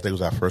one year, I think it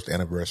was our first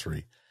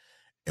anniversary,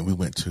 and we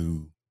went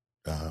to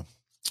it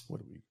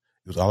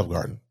was Olive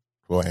Garden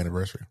for our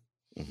anniversary.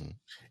 Mm-hmm.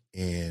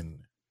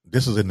 And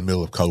this was in the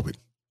middle of COVID.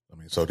 I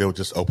mean, so they were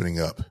just opening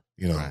up,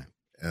 you know. Right.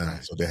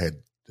 So they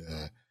had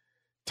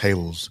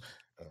tables,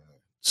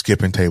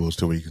 skipping tables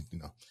to where you could, you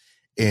know.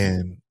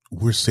 And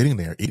we're sitting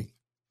there eating.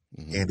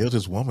 Mm-hmm. And there was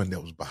this woman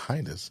that was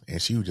behind us,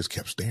 and she just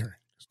kept staring.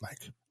 It's like,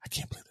 I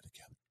can't believe they're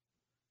together.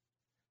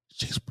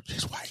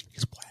 She's white,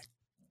 he's black.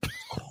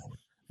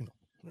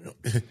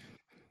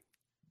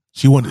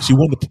 She wanted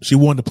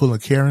to pull a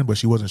Karen, but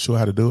she wasn't sure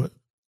how to do it.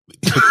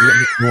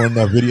 You want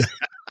that video?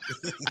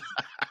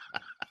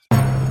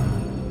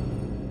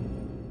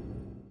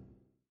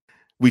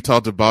 We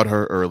talked about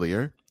her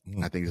earlier.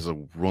 I think it's a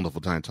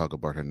wonderful time to talk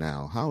about her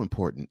now. How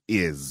important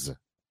is,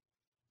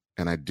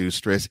 and I do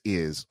stress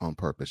is on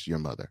purpose, your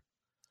mother?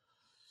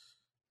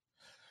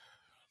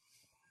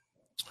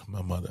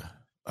 My mother.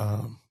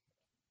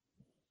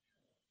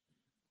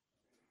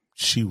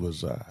 She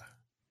was a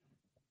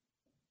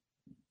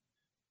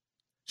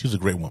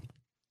great woman.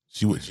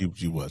 She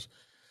was.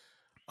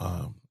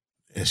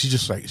 And she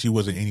just like, she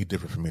wasn't any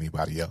different from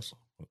anybody else,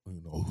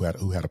 you know,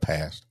 who had a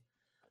past,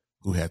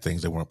 who had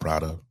things they weren't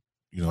proud of,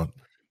 you know,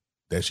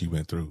 that she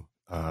went through.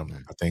 I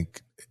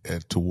think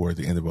toward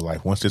the end of her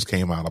life, once this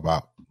came out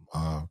about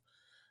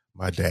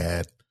my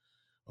dad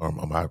or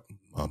my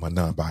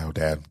non-bio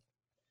dad,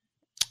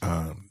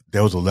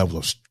 there was a level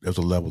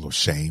of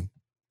shame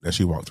that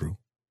she walked through,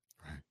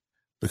 right?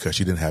 Because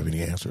she didn't have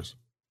any answers,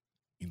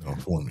 you know,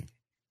 for me.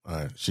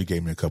 She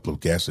gave me a couple of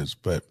guesses,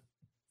 but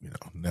you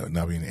know,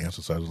 not being an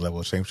answer. So there was a level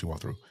of shame she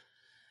walked through.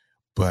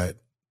 But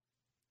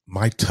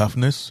my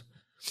toughness,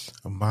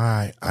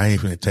 I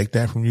ain't gonna take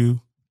that from you.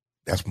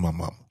 That's from my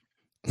mom.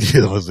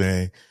 You know what I'm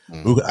saying?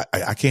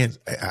 I can't.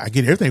 I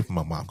get everything from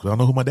my mom because I don't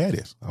know who my dad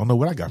is. I don't know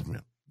what I got from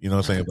him. You know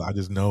what I'm saying? But I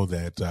just know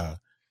that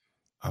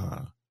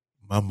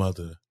my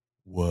mother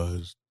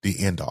was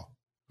the end all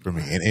for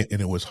me,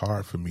 and it was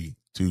hard for me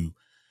to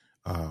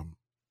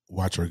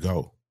watch her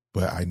go.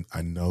 But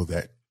I know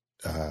that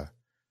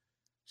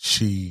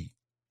she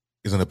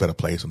is in a better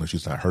place. I know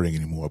she's not hurting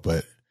anymore.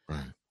 But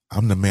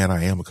I'm the man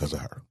I am because of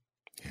her.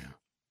 Yeah,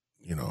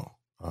 you know.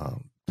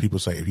 People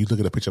say if you look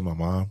at a picture of my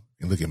mom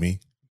and look at me,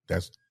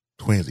 that's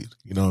twinsies.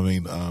 You know what I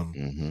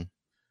mean?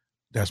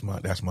 That's my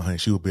honey.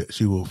 She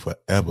will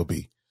forever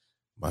be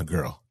my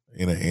girl.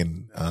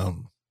 And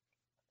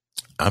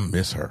I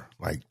miss her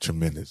like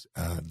tremendous.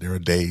 There are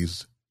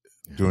days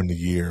during the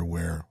year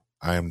where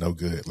I am no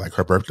good. Like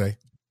her birthday.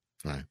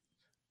 Right.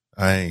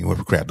 I ain't went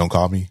for crap. Don't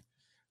call me.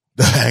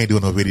 I ain't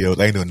doing no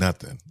videos. I ain't doing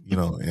nothing. You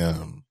know,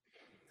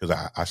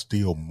 because I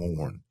still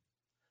mourn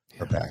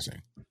her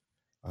passing.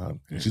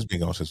 She's been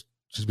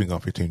gone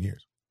 15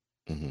 years.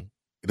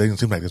 It doesn't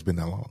seem like it's been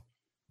that long.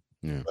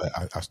 Yeah.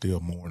 But I still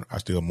mourn. I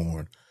still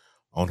mourn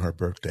on her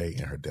birthday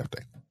and her death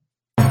day.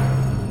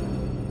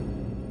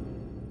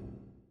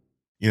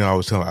 You know, I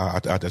was telling. I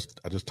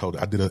just told.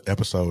 I did an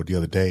episode the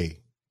other day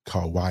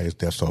called "Why Is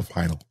Death So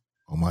Final"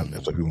 on my.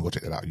 So if you want to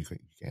go check it out, you can.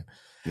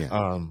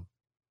 Yeah.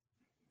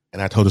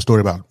 And I told the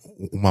story about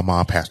when my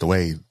mom passed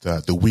away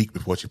the week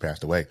before she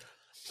passed away.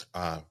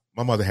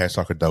 My mother had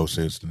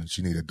sarcoidosis and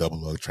she needed a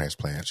double lung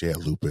transplant. She had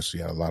lupus. She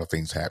had a lot of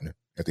things happening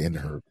at the end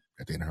of her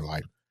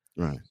life.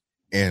 Right.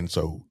 And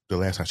so the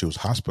last time she was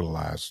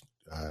hospitalized,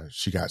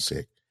 she got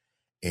sick,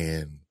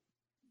 and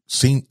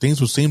things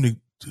would seem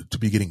to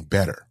be getting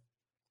better.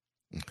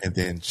 And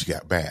then she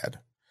got bad.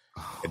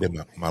 And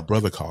then my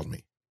brother called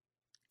me,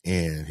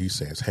 and he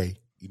says, "Hey,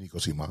 you need to go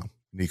see mom.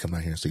 You need to come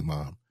down here and see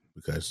mom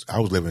because I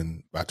was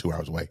living about 2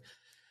 hours away,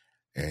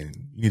 and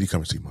you need to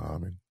come and see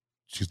mom. And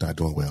she's not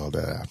doing well."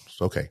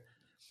 It's okay.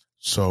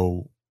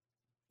 So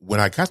when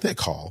I got that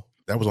call,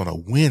 that was on a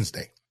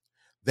Wednesday.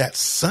 That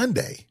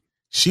Sunday,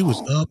 she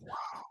was up.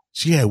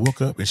 She had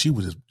woke up and she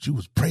was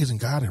praising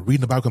God and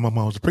reading about because my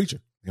mom was a preacher.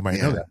 You might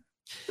know that.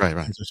 Right.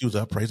 And so she was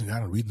up praising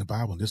God and reading the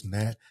Bible and this and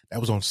that. That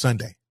was on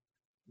Sunday,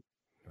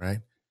 right?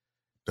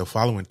 The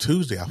following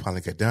Tuesday, I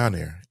finally get down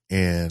there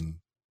and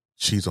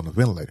she's on the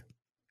ventilator.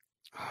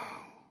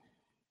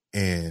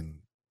 And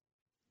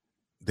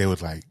they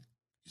was like,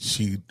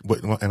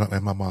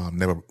 and my mom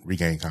never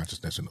regained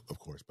consciousness, of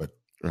course, but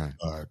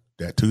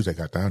that Tuesday I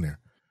got down there.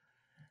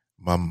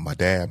 My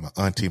dad, my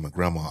auntie, my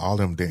grandma, all of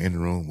them, they're in the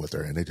room with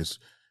her, and they just,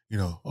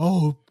 my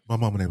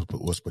mama's name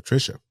was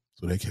Patricia.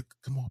 So they kept,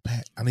 come on,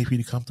 Pat, I need for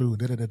you to come through.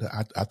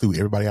 I threw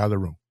everybody out of the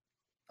room.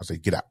 I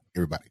said, get out,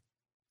 everybody,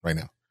 right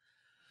now.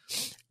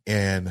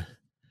 And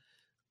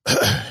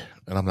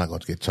I'm not going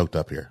to get choked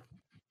up here,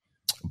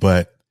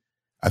 but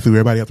I threw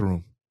everybody out the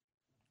room,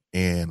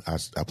 and I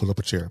pulled up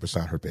a chair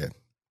beside her bed.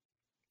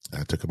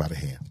 I took her by the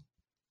hand,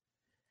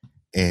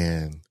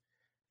 and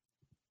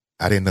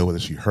I didn't know whether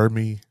she heard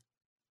me.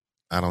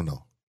 I don't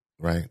know,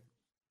 right?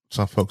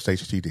 Some folks say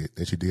she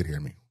did hear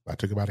me. I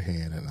took her by the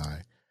hand, and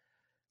I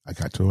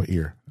got to her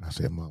ear, and I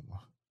said, Mama,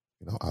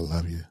 I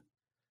love you.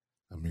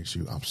 I miss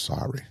you. I'm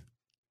sorry.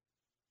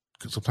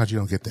 Because sometimes you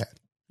don't get that.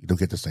 You don't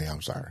get to say,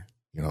 I'm sorry,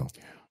 And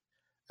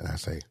I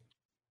say,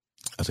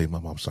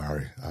 Mama, I'm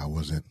sorry. I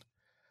wasn't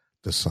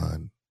the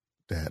son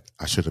that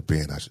I should have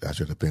been. I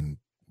should have been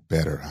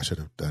better. I should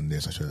have done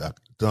this. I should have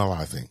done a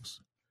lot of things.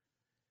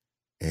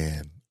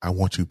 And I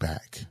want you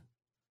back.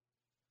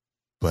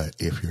 But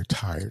if you're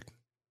tired,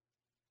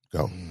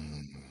 go.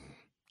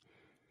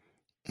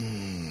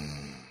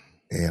 And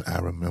I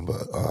remember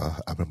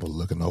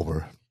looking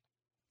over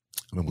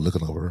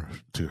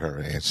to her,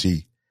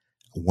 and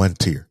one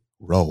tear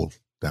rolled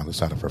down the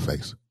side of her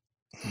face.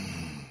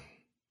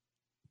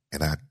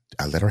 And I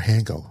let her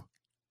hand go,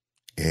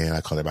 and I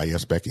called everybody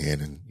else back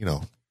in, and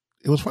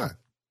it was fine.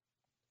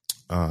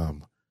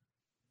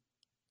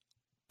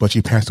 But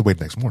she passed away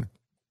the next morning.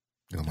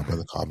 My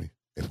brother called me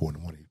at 4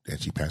 a.m,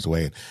 and she passed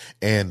away.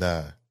 And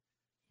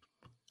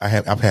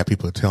I've had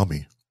people tell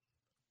me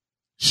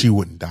she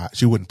wouldn't die.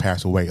 She wouldn't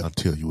pass away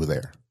until you were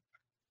there.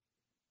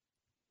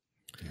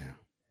 Yeah.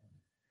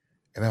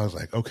 And I was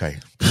like, okay,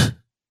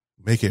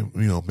 make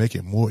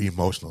it more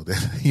emotional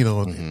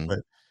than, but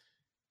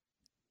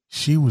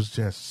she was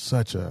just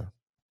such a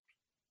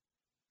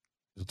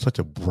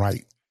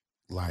bright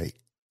light.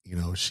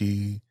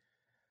 She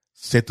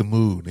set the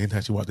mood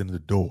anytime she walked into the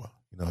door,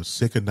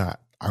 sick or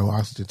not, our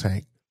oxygen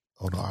tank,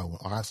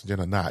 oxygen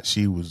or not,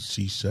 she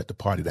shut the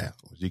party down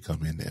when she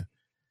come in there.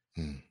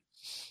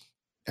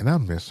 And I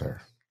miss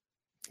her.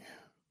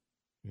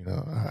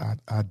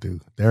 I do.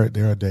 There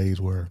are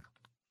days where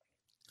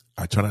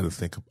I try not to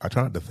think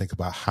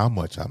about how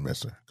much I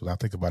miss her, because I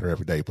think about her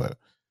every day, but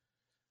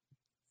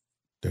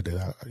it's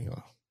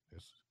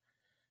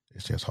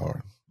just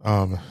hard.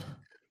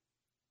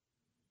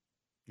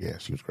 Yeah,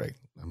 she was great.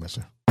 I miss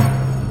her.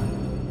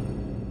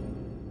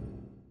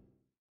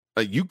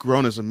 You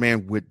grown as a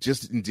man with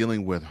just in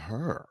dealing with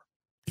her.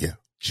 Yeah.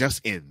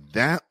 Just in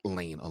that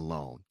lane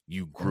alone,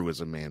 you grew as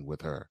a man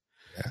with her.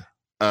 Yeah.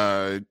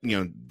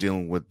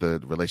 Dealing with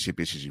the relationship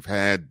issues you've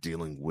had,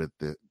 dealing with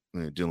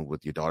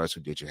your daughters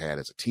that you had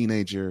as a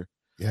teenager.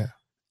 Yeah.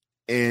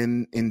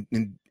 And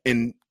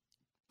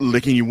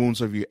licking your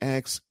wounds of your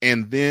ex.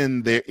 And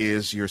then there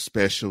is your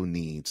special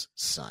needs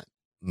son.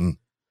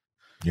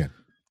 Yeah.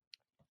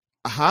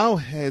 How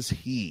has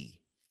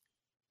he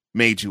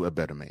made you a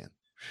better man?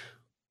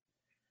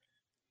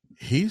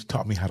 He's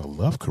taught me how to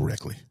love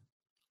correctly.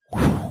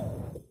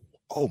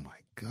 Oh my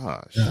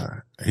gosh.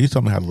 Yeah. He's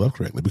taught me how to love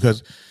correctly,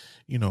 because,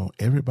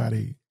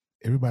 everybody's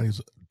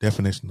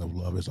definition of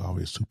love is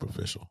always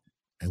superficial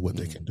and what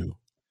they can do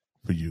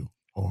for you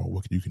or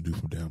what you can do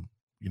for them,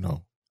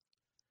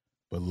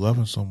 But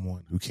loving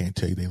someone who can't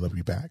tell you they love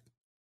you back,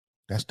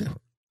 that's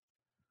different.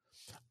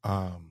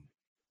 My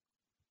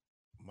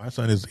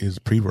son is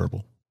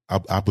pre-verbal.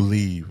 I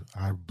believe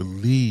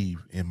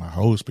in my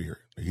whole spirit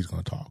that he's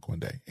going to talk one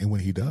day, and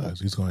when he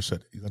does, he's going to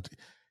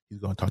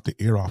talk the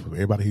ear off of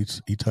everybody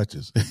he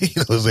touches. You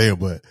know what I'm saying?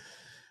 But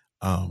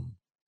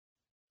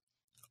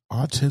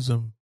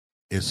autism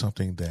is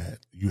something that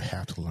you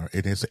have to learn.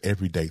 It's an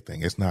everyday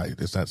thing. It's not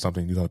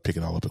something you're going to pick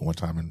it all up at one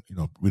time and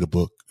read a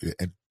book.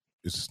 And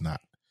it's just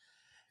not.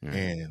 Mm-hmm.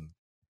 And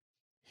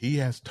he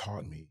has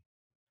taught me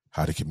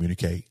how to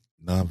communicate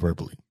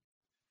non-verbally.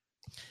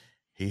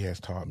 He has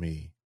taught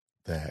me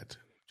that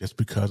just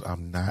because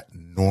I'm not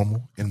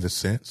normal in the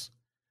sense,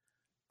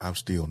 I'm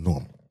still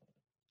normal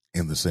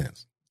in the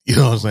sense. You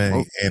know what I'm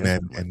saying? And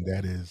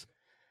that is,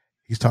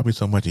 he's taught me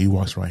so much. He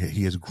walks around here.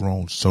 He has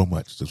grown so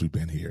much since we've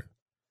been here.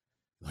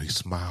 He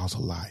smiles a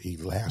lot. He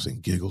laughs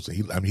and giggles.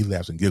 He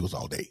laughs and giggles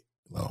all day.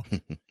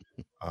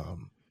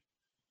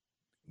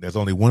 There's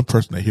only one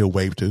person that he'll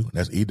wave to, and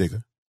that's E.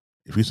 Digger.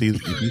 If you see,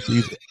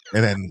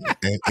 and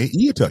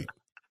he'll tell you.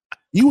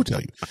 He will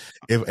tell you.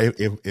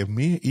 If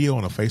me and E are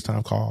on a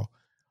FaceTime call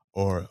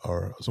or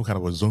some kind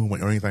of a Zoom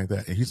or anything like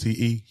that, and he see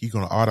E, he's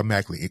gonna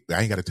automatically.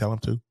 I ain't got to tell him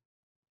to.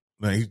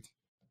 No, he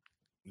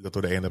go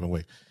throw the hand up and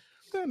wave.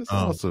 That is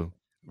awesome.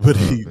 But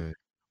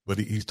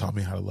he's taught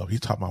me how to love.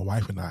 He's taught my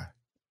wife and I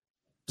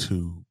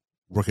to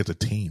work as a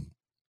team,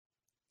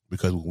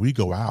 because when we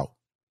go out,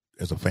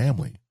 as a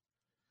family,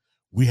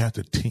 we have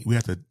to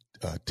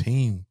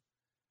team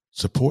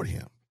support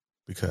him,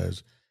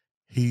 because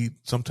he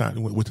sometimes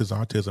with his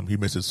autism, he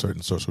misses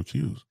certain social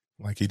cues.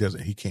 Like he's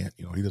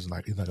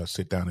not going to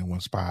sit down in one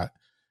spot,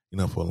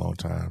 for a long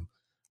time.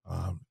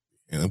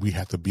 And we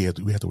have to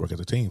work as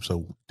a team.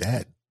 So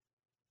that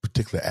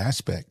particular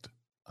aspect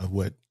of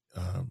what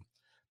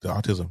the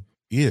autism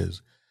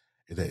is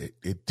that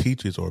it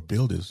teaches or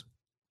builds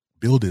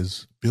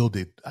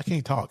it. I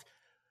can't talk.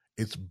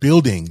 It's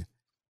building,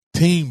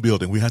 team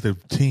building. We have to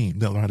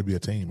learn how to be a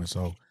team. And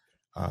so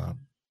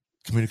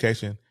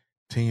communication,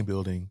 team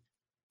building,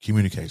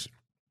 communication.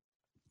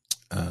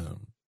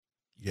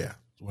 Yeah,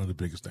 it's one of the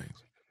biggest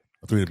things.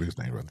 Three of the biggest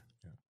things, rather.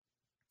 Yeah.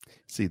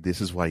 See,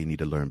 this is why you need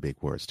to learn big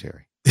words,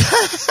 Terry.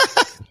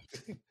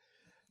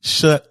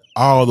 Shut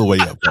all the way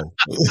up, Cole.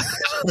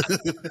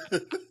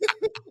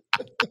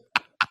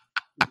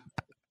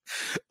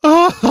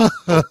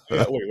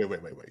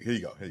 Wait. Here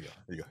you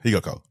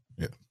go, Cole.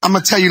 Yeah. I'm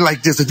going to tell you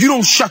like this. If you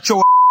don't shut your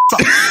up,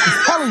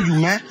 I'm telling you,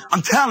 man.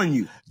 I'm telling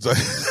you.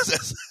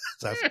 That's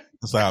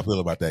how I feel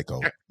about that,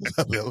 Cole.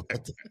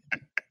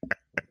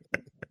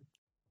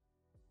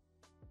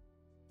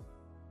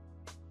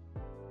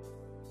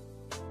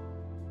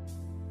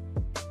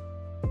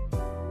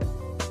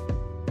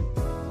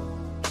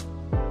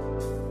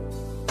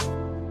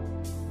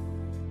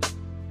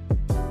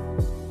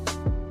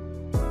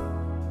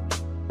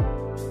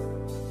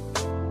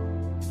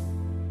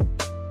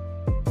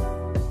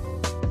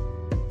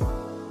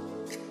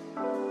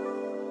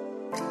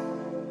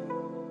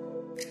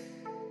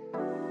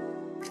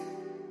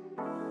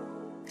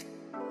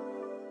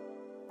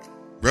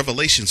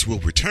 Revelations will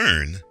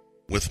return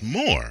with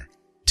more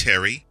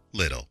Terry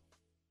Little.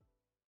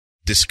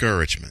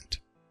 Discouragement,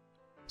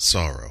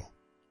 sorrow,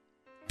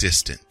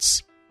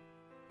 distance.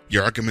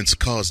 Your arguments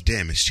cause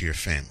damage to your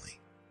family.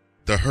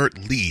 The hurt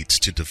leads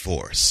to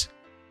divorce.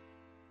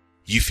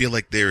 You feel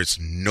like there is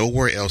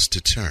nowhere else to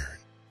turn.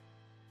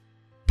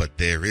 But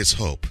there is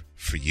hope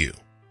for you.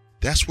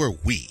 That's where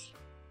we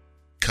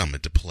come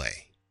into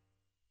play.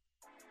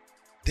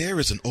 There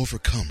is an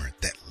overcomer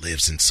that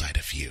lives inside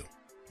of you.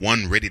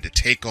 One ready to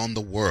take on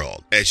the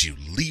world as you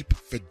leap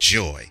for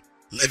joy,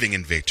 living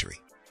in victory.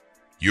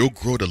 You'll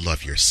grow to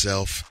love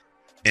yourself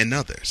and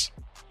others.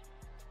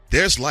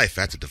 There's life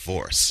after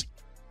divorce,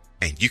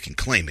 and you can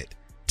claim it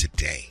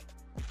today.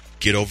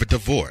 Get Over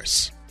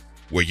Divorce,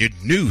 where your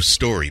new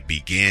story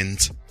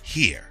begins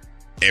here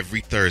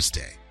every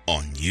Thursday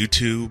on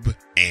YouTube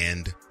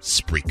and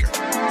Spreaker.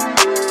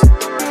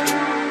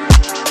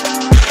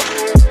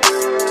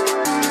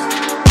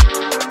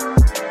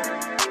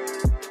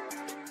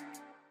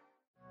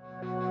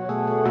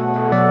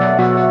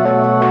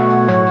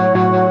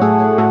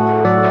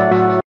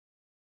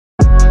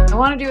 I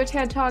want to do a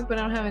TED Talk, but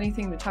I don't have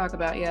anything to talk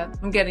about yet.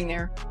 I'm getting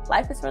there.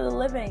 Life is for the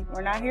living.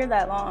 We're not here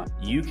that long.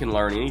 You can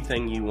learn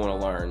anything you want to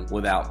learn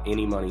without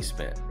any money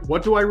spent.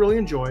 What do I really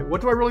enjoy?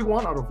 What do I really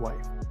want out of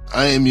life?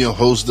 I am your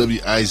host,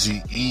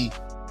 WIZE.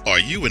 Are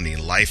you in a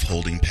life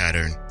holding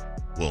pattern?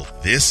 Well,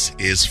 this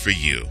is for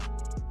you.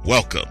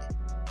 Welcome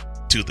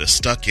to the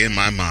Stuck in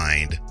My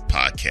Mind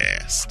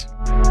podcast.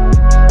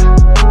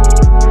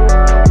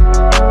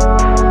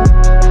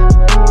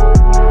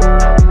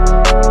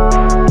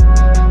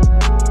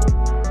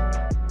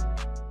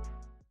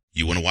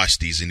 You want to watch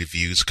these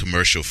interviews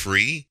commercial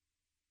free?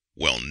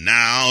 Well,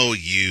 now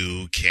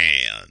you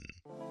can.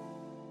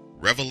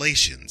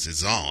 Revelations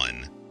is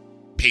on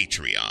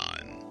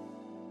Patreon.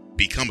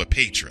 Become a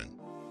patron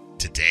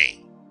today.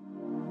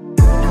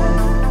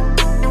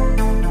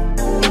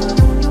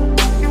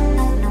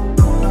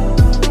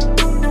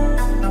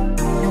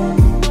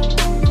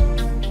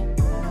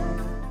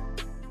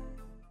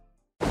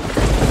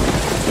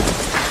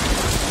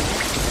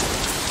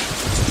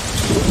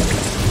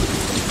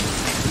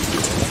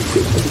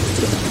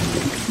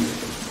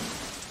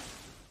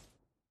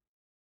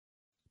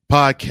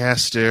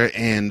 Podcaster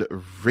and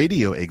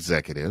radio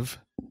executive,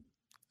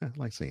 I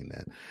like saying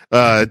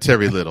that,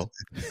 Terry Little,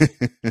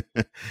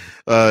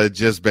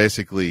 just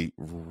basically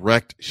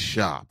wrecked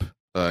shop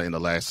in the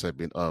last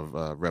segment of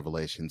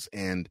Revelations,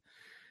 and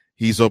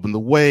he's opened the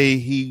way.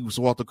 He's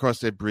walked across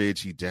that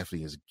bridge. He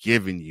definitely has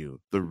given you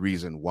the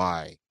reason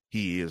why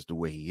he is the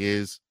way he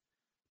is.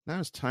 Now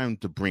it's time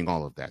to bring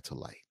all of that to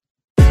light.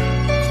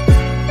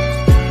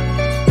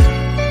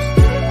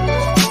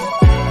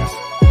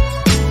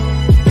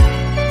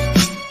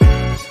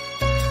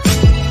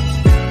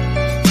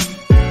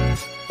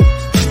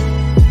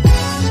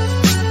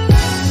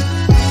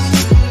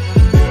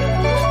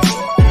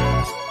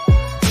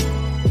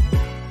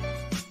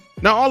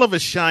 Now, all of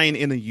us shine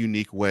in a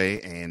unique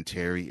way, and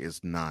Terry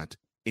is not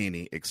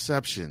any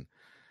exception.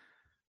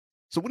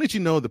 So when did you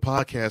know the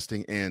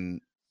podcasting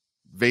and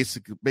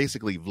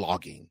basically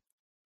vlogging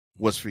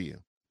was for you?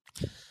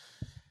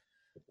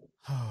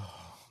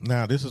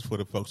 Now, this is for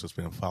the folks that's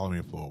been following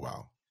me for a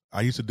while.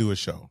 I used to do a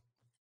show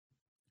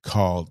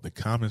called The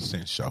Common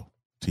Sense Show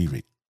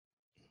TV.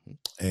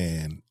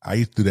 And I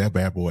used to do that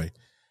bad boy.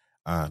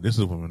 This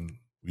is when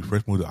we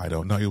first moved to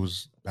Idaho. No, it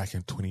was back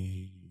in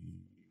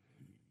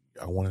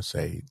I want to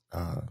say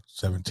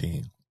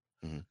 17.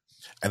 Mm-hmm.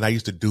 And I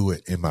used to do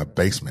it in my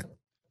basement.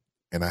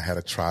 And I had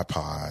a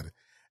tripod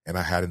and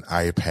I had an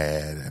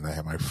iPad and I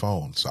had my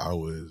phone. So I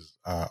was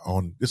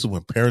this is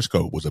when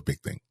Periscope was a big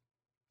thing.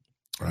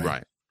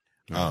 Right.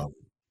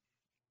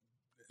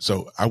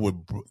 So I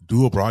would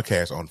do a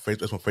broadcast on Facebook.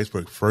 That's when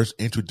Facebook first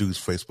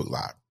introduced Facebook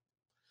Live.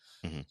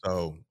 Mm-hmm.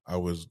 So I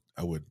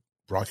would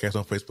broadcast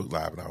on Facebook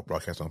Live and I would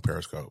broadcast on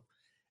Periscope.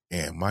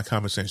 And my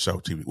Common Sense Show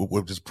TV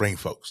would just bring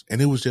folks. And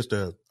it was just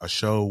a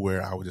show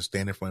where I would just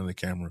stand in front of the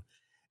camera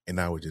and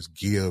I would just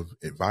give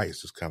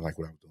advice, just kind of like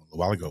what I was doing a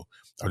while ago.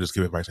 I would just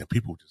give advice and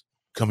people would just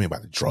come in by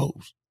the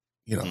droves,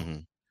 you know. Mm-hmm.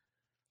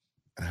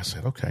 And I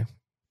said, okay,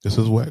 this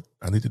is what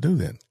I need to do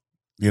then,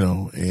 you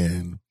know.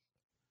 And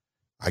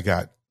I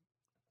got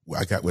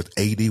with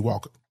A.D.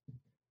 Walker.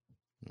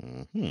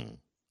 Mm-hmm.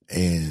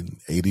 And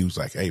A.D. was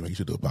like, hey, man, you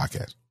should do a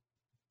podcast.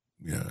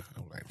 Yeah,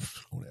 I'm like,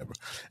 whatever.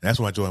 And that's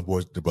when I joined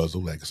the Brothers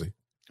of Legacy.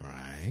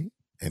 Right.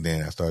 And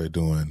then I started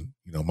doing,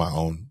 you know, my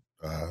own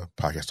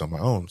podcast on my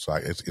own. So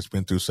it's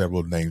been through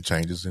several name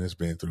changes and it's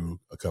been through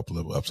a couple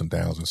of ups and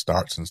downs and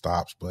starts and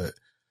stops, but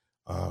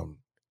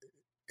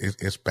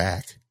it's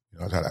back. You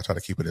know, I try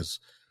to keep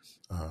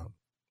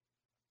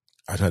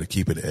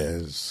it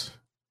as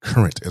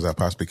current as I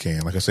possibly can.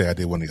 Like I said, I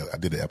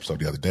did the episode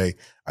the other day.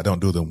 I don't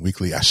do them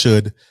weekly. I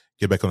should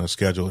get back on the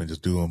schedule and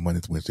just do them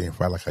Monday, Wednesday, and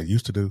Friday like I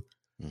used to do.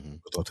 Mm-hmm.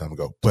 A long time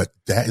ago. But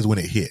that is when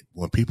it hit,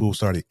 when people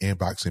started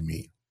inboxing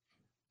me.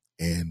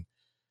 And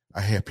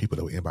I had people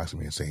that were inboxing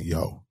me and saying,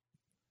 yo,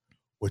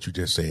 what you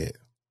just said,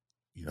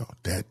 you know,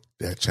 that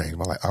changed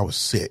my life. I was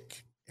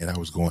sick and I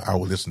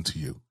would listen to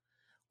you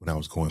when I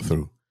was going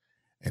through.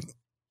 And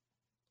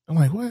I'm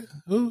like, what?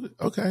 Ooh,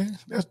 okay,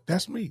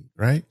 that's me,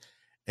 right?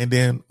 And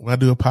then when I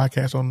do a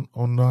podcast on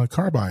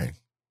car buying,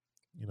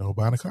 you know,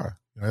 buying a car,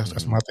 you know,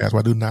 that's my thing. That's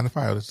why I do 9 to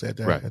 5. I said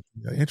that right. at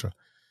the intro.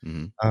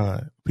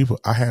 Mm-hmm. People,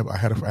 I had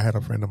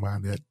a friend of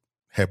mine that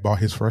had bought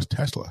his first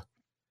Tesla.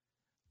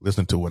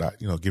 Listen to what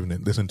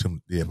listen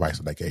to the advice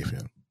that I gave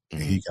him,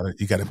 and he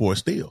got it for a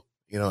steal,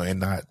 you know,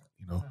 and not,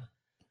 you know,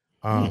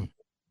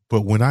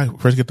 But when I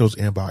first get those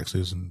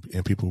inboxes and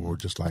people were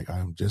just like,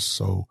 I'm just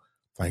so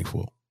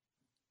thankful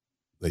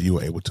that you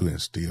were able to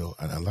instill,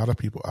 and a lot of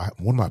people,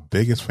 one of my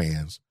biggest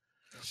fans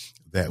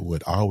that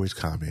would always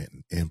comment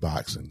and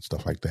inbox and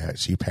stuff like that.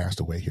 She passed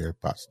away here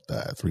about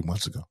 3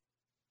 months ago.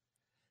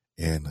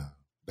 And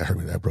that hurt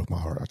me. That broke my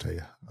heart, I'll tell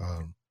you.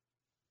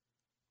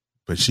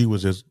 But she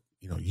was just,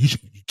 you know, you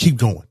keep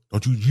going.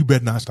 Don't you? You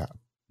better not stop.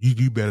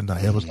 You better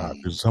not ever stop.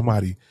 Because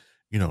somebody,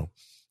 you know.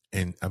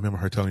 And I remember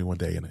her telling me one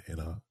day in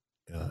a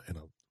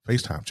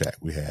FaceTime chat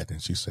we had,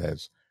 and she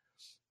says,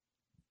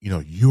 you know,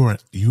 you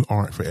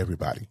aren't for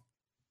everybody,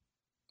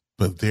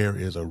 but there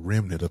is a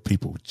remnant of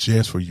people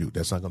just for you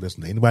that's not going to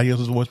listen to anybody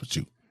else's voice but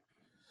you.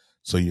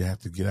 So you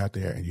have to get out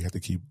there and you have to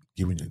keep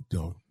giving, you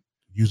know,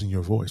 using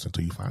your voice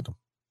until you find them.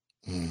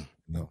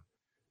 No.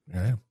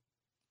 Yeah.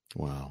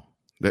 Wow.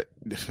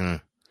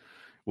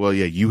 Well,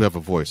 yeah, you have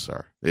a voice,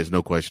 sir. There's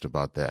no question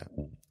about that.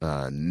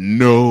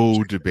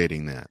 No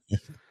debating that.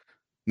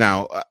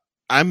 Now,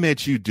 I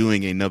met you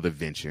doing another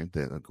venture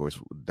that, of course,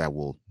 that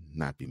will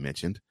not be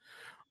mentioned.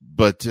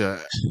 But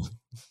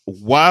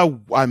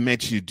while I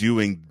met you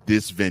doing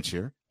this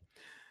venture,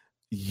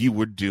 you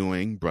were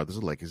doing Brothers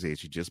of Legacy,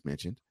 as you just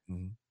mentioned.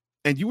 Mm-hmm.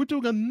 And you were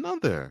doing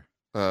another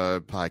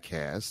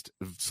podcast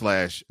 /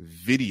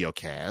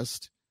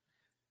 videocast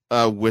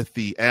with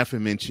the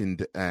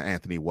aforementioned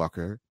Anthony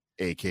Walker,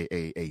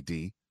 a.k.a.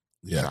 AD.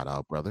 Yeah. Shout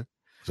out, brother.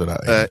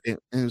 And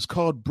it's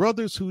called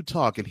Brothers Who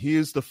Talk. And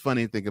here's the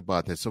funny thing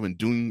about that. So in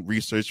doing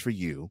research for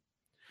you,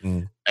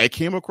 I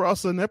came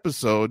across an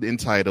episode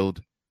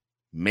entitled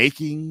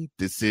Making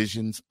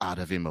Decisions Out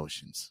of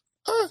Emotions.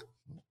 How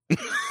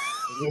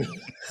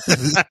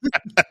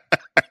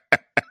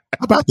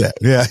about that?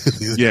 Yeah.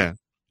 Yeah.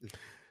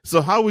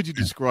 So how would you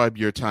describe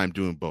your time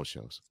doing both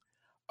shows?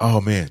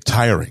 Oh, man,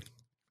 tiring.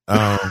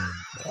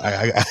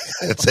 I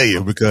tell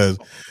you, because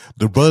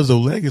the Brothers of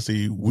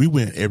Legacy, we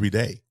went every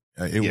day.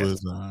 It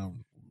was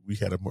we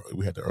had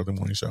the early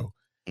morning show,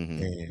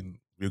 and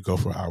we'd go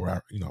for an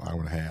hour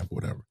and a half,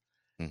 whatever.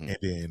 And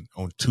then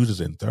on Tuesdays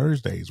and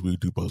Thursdays, we would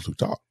do Brothers Who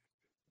Talk,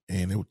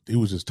 and it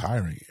was just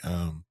tiring.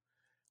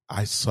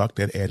 I sucked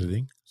at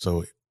editing,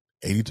 so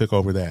AD took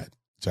over that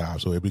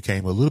job, so it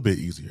became a little bit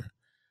easier.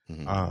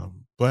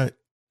 But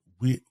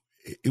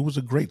it was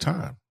a great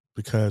time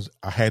because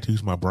I had to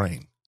use my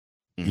brain.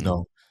 You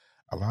know,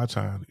 a lot of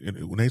times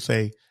when they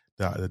say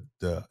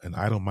an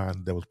idle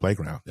mind that was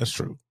playground, that's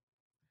true.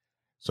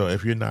 So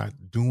if you're not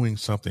doing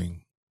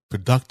something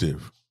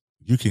productive,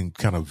 you can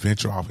kind of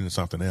venture off into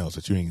something else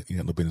that you ain't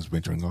no business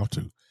venturing off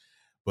to.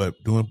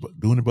 But doing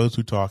the Brothers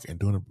Who Talk and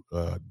doing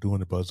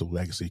the Brothers of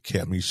Legacy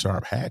kept me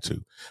sharp. Had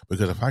to,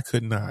 because if I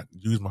could not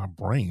use my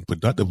brain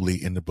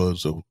productively in the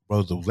Brothers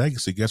of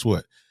Legacy, guess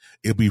what?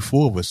 It'd be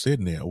 4 of us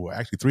sitting there, or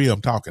actually 3 of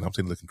them talking. I'm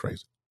sitting looking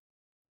crazy.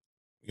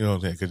 You know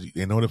what I'm saying? Because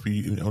in order for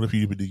you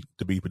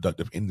to be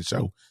productive in the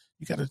show,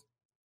 you got to,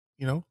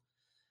 you know.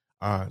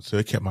 So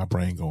it kept my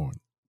brain going.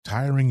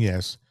 Tiring,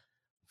 yes.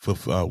 For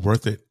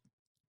worth it,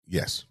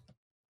 Yes.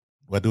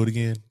 Will I do it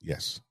again?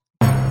 Yes.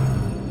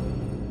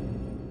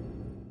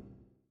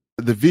 The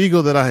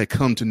Vigo that I had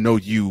come to know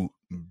you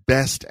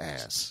best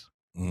as,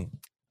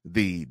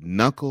 the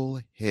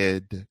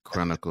Knucklehead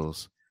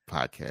Chronicles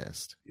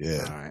podcast.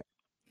 Yeah. All right.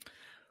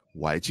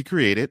 Why did you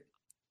create it?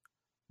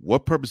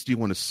 What purpose do you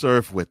want to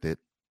serve with it?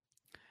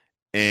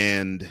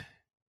 And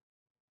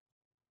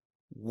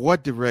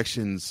what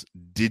directions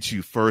did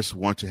you first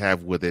want to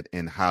have with it,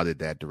 and how did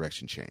that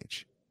direction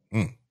change?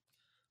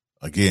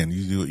 Again,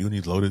 you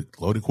need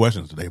loaded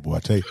questions today, boy. I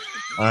tell you.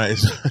 All right.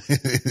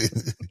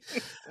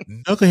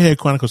 Knucklehead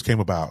Chronicles came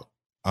about.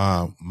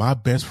 My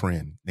best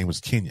friend name was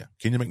Kenya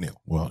McNeil.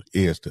 Well,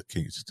 she's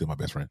still my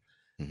best friend.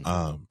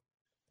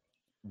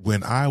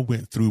 When I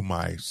went through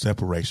my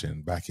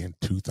separation back in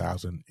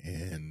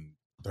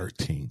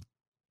 2013,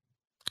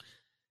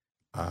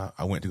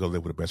 I went to go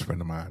live with a best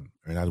friend of mine,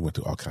 and I went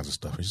through all kinds of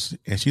stuff.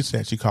 And she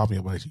said, she called me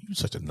up and said, "You're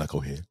such a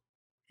knucklehead.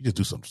 You just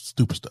do some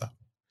stupid stuff.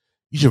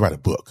 You should write a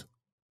book."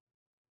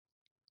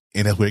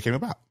 And that's where it came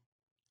about.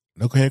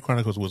 Knucklehead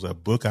Chronicles was a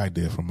book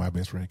idea from my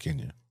best friend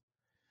Kenya.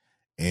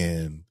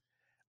 And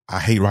I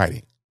hate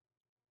writing.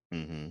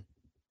 And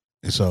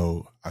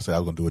so I said I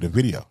was going to do it in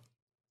video.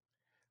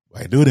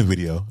 I do it in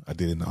video. I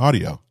did it in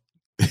audio.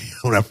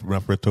 when I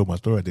first told my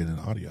story, I did it in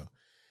audio.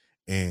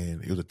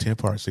 And it was a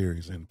 10-part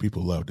series, and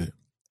people loved it.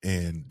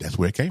 And that's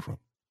where it came from.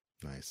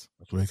 Nice.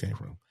 That's where it came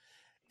from.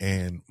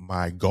 And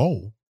my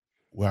goal,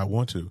 where I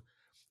want to,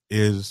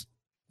 is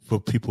for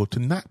people to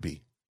not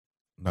be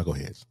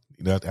knuckleheads.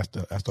 That's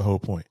the whole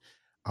point.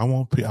 I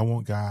want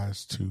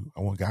guys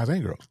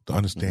and girls to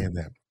understand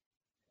that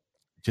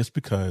just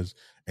because,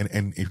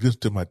 and if you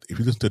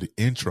listen to the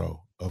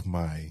intro of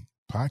my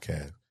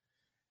podcast,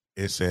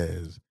 it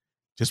says,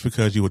 just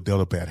because you were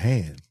dealt a bad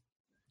hand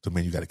doesn't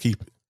mean you got to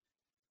keep it.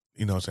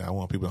 You know what I'm saying? I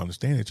want people to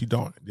understand that you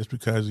don't, just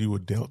because you were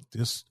dealt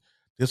this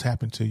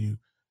happened to you,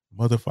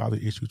 mother, father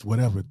issues,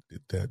 whatever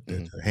that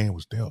the hand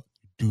was dealt,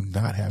 you do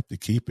not have to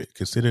keep it.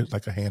 Consider it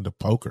like a hand of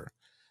poker.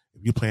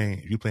 If you're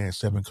playing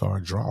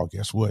 7-card draw,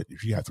 guess what?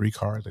 If you got 3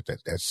 cards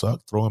that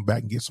suck, throw them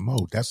back and get some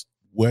more. That's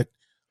what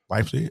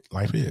life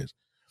is.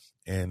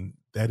 And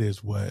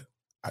that's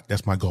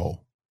my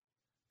goal,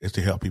 is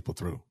to help people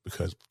through,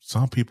 because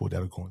some people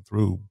that are going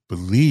through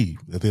believe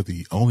that they're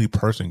the only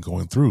person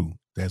going through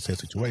that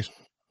situation.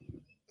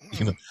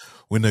 You know,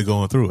 when they're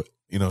going through it,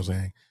 you know what I'm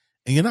saying?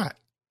 And you're not.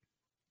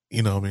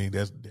 You know what I mean?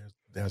 There's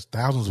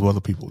thousands of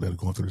other people that are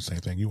going through the same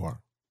thing you are.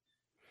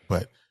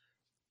 But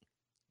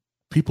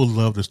people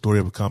love the story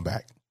of a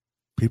comeback.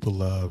 People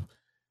love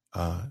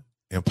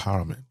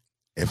empowerment.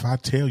 If I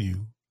tell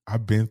you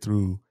I've been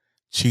through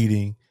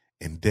cheating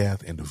and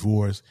death and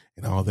divorce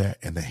and all that,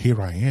 and that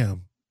here I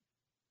am,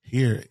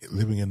 here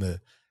living in a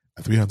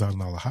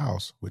 $300,000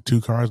 house with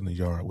 2 cars in the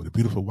yard with a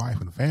beautiful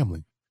wife and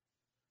family,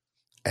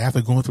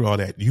 after going through all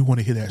that, you want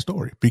to hear that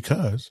story,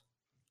 because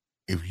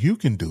if you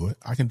can do it,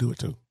 I can do it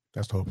too.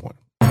 That's the whole point.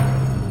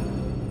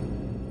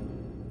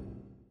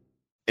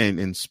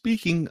 And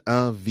speaking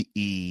of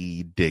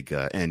E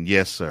Digga, and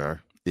yes,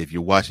 sir, if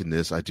you're watching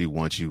this, I do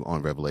want you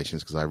on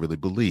Revelations, because I really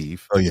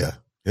believe. Oh yeah,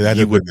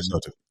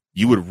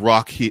 you would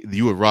rock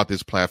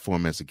this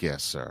platform as a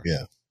guest, sir.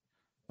 Yeah.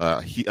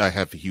 I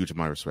have a huge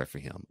amount of respect for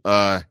him.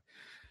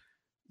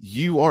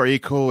 You are a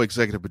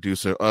co-executive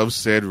producer of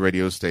said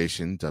radio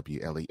station,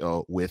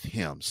 WLEO, with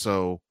him.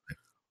 So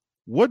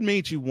what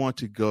made you want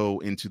to go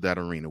into that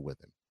arena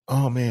with him?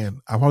 Oh man,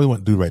 I probably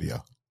want to do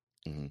radio.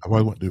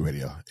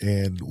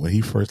 And when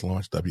he first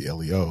launched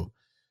WLEO,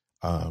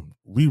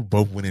 we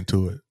both went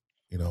into it.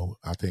 You know,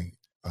 I think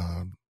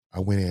I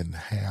went in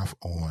half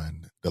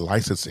on the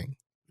licensing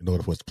in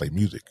order for us to play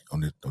music on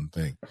the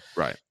thing.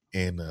 Right.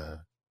 And me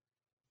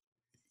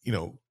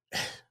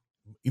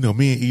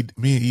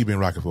and E been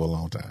rocking for a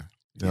long time.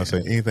 You know what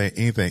I'm saying?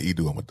 Anything E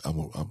do, I'm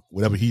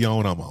whatever he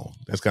on, I'm on.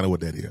 That's kind of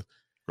what that is.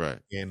 Right.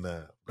 And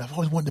but I've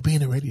always wanted to be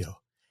in the radio.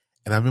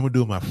 And I remember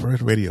doing my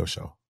first radio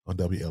show on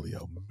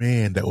WLEO.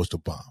 Man, that was the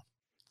bomb.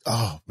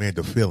 Oh man,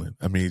 the feeling.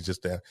 I mean,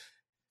 just that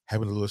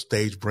having a little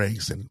stage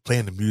breaks and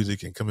playing the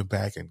music and coming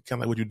back and kind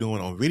of like what you're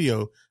doing on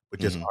video, but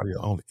just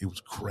audio only. It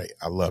was great.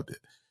 I loved it.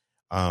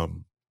 I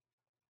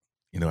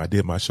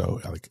did my show.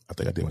 I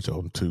think I did my show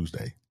on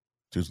Tuesday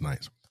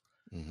nights.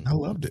 I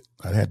loved it.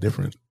 I had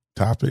different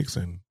topics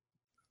and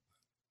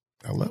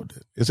I loved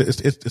it.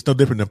 It's no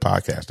different than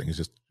podcasting. It's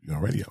just,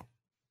 radio.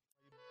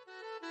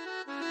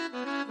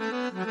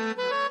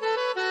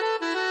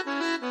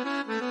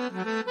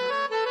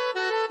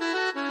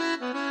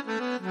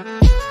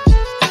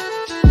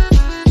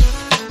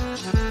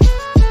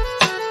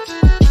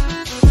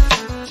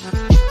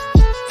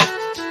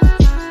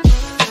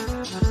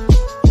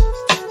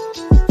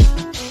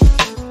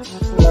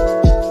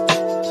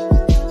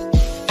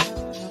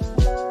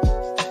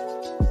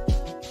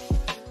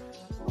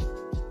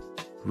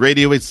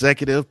 Radio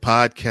executive,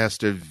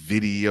 podcaster,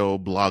 video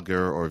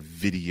blogger, or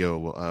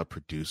video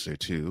producer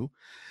too,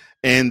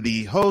 and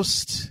the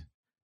host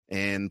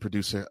and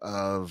producer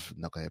of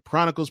Knucklehead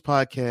Chronicles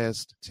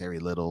podcast, Terry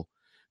Little.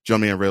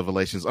 Join me on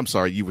Revelations. I'm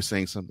sorry, you were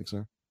saying something,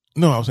 sir?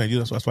 No, I was saying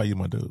that's why you're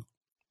my dude.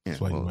 That's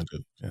why you went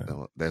to. Yeah.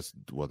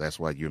 That's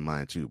why you're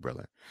mine too,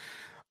 brother.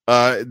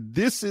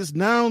 This is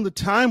now the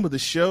time of the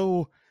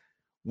show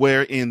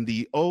where, in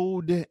the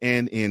ode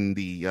and in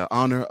the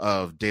honor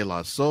of De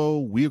La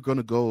Soul, we're going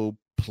to go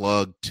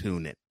plug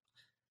tuning.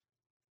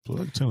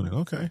 Plug tuning,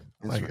 okay.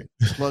 That's right.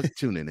 Plug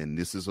tuning, and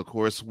this is, of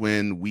course,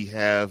 when we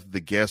have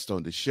the guest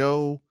on the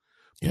show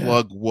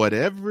plug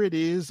whatever it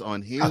is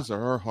on his or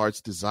her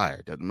heart's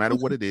desire. Doesn't matter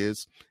what it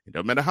is. It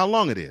doesn't matter how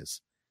long it is.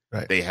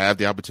 Right. They have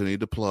the opportunity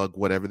to plug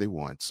whatever they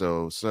want.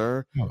 So,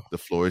 sir, the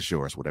floor is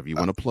yours. Whatever you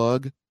want to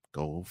plug,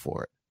 go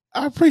for it.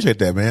 I appreciate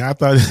that, man. I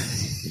thought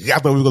we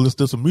were going to listen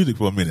to some music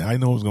for a minute. I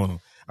didn't know what was going on.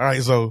 All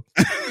right, so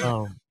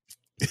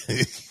you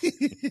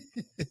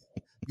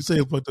say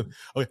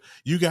okay.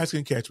 You guys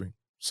can catch me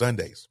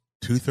Sundays,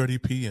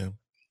 2:30 p.m.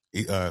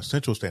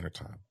 Central Standard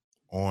Time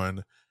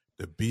on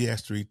the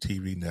BS3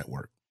 TV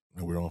network.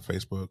 And we're on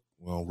Facebook.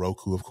 We're on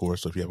Roku, of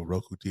course. So if you have a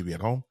Roku TV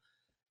at home,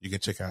 you can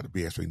check out the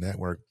BS3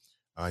 network.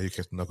 You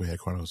catch the Knucklehead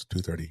Chronicles at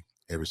 2:30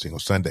 every single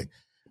Sunday.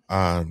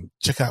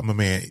 Check out my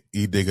man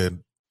E Digger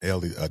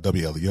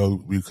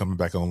WLEO. We're coming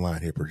back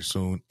online here pretty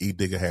soon. E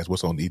Digger has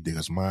What's on E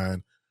Digger's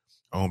Mind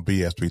on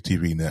BS3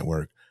 TV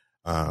network.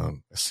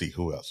 Let's see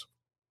who else.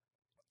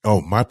 Oh,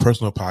 my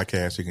personal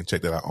podcast. You can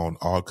check that out on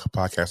all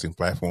podcasting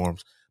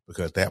platforms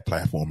because that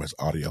platform is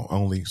audio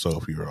only. So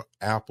if you're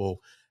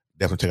Apple,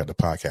 definitely check out the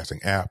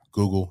podcasting app,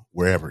 Google,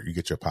 wherever you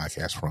get your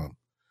podcast from.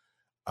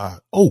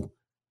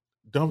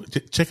 Don't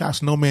check out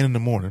Snowman in the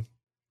Morning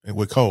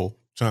with Cole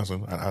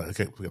Johnson. I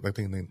think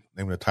the name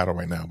of the title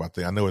right now, but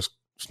I know it's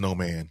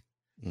Snowman.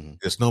 Mm-hmm.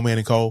 It's Snowman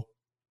and Cole.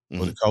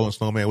 Was it Cole and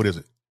Snowman? What is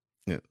it?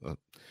 Yeah,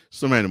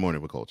 Snowman in the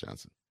Morning with Cole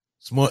Johnson.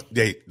 Follow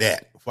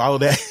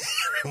that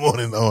every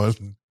morning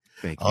on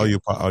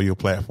all your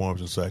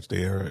platforms and such.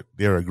 They're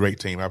a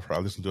great team. I've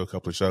probably listened to a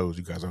couple of shows.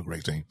 You guys are a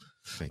great team.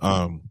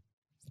 But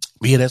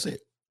yeah, that's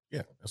it.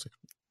 Yeah, that's it.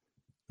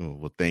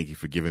 Well, thank you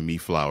for giving me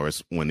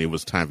flowers when it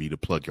was time for you to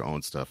plug your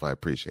own stuff. I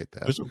appreciate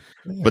that.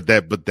 Yeah.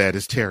 But that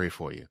is Terry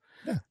for you.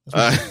 Yeah.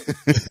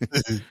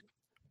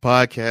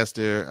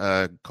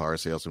 Podcaster, car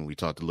salesman. We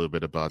talked a little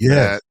bit about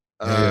that.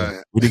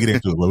 Yeah. We did get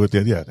into it, but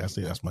that's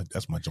it.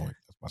 That's my joint.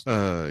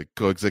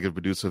 Co-executive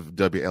producer of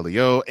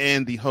WLEO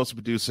and the host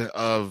producer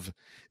of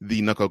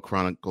the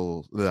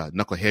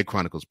Knucklehead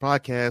Chronicles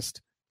podcast.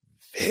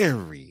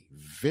 Very,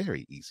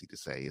 very easy to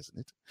say,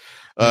 isn't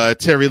it?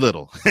 Terry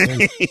Little.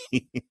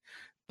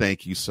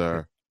 Thank you,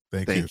 sir.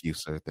 Thank you,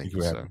 sir. Thank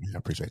you, sir. I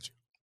appreciate you.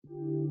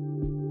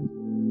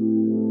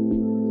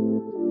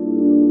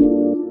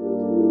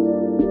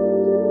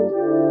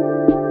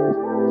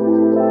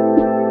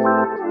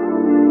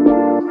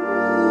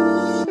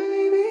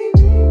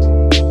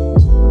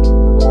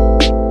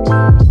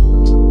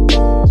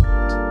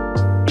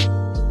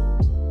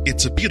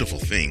 It's a beautiful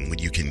thing when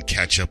you can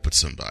catch up with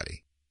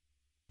somebody.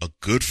 A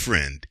good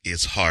friend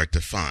is hard to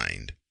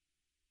find.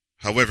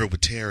 However, with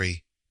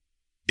Terry,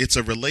 it's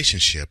a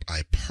relationship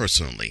I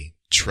personally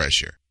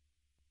treasure.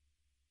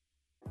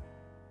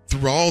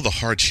 Through all the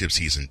hardships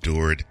he's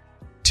endured,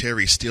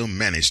 Terry still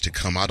managed to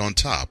come out on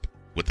top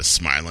with a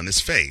smile on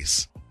his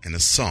face and a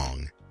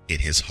song in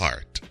his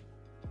heart.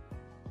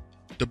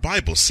 The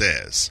Bible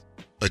says,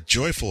 "A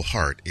joyful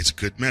heart is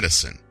good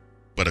medicine,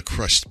 but a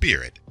crushed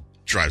spirit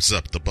drives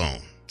up the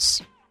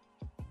bones."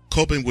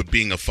 Coping with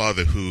being a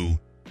father who,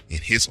 in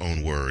his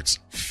own words,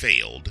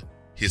 failed,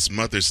 his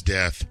mother's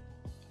death,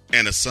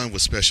 and a son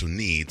with special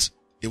needs,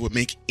 it would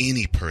make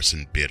any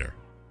person bitter.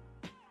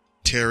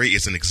 Terry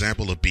is an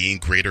example of being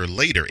greater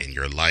later in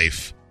your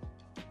life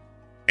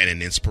and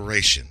an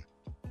inspiration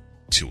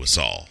to us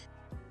all.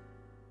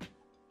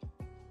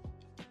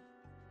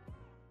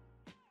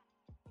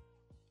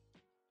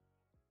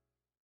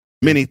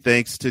 Many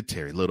thanks to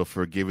Terry Little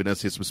for giving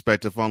us his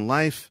perspective on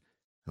life.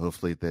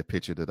 Hopefully that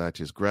picture that I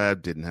just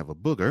grabbed didn't have a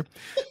booger.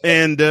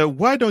 And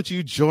why don't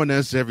you join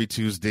us every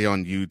Tuesday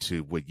on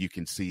YouTube where you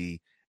can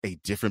see a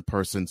different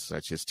person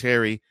such as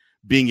Terry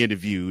being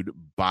interviewed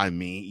by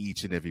me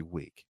each and every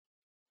week.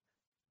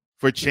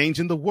 For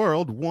changing the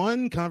world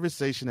one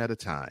conversation at a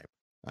time,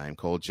 I'm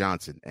Cole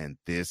Johnson, and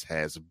this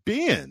has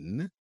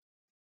been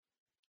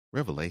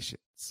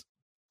Revelations.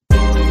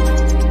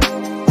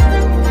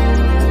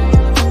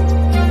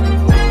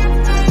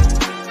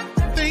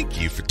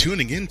 Thank you for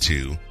tuning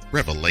into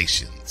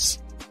Revelations.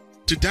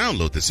 To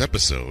download this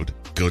episode,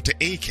 go to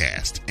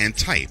Acast and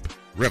type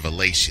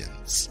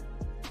Revelations.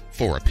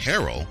 For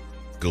apparel,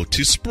 go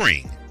to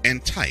Spring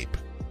and type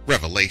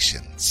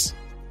Revelations.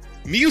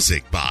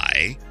 Music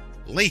by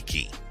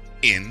Lakey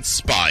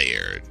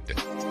Inspired.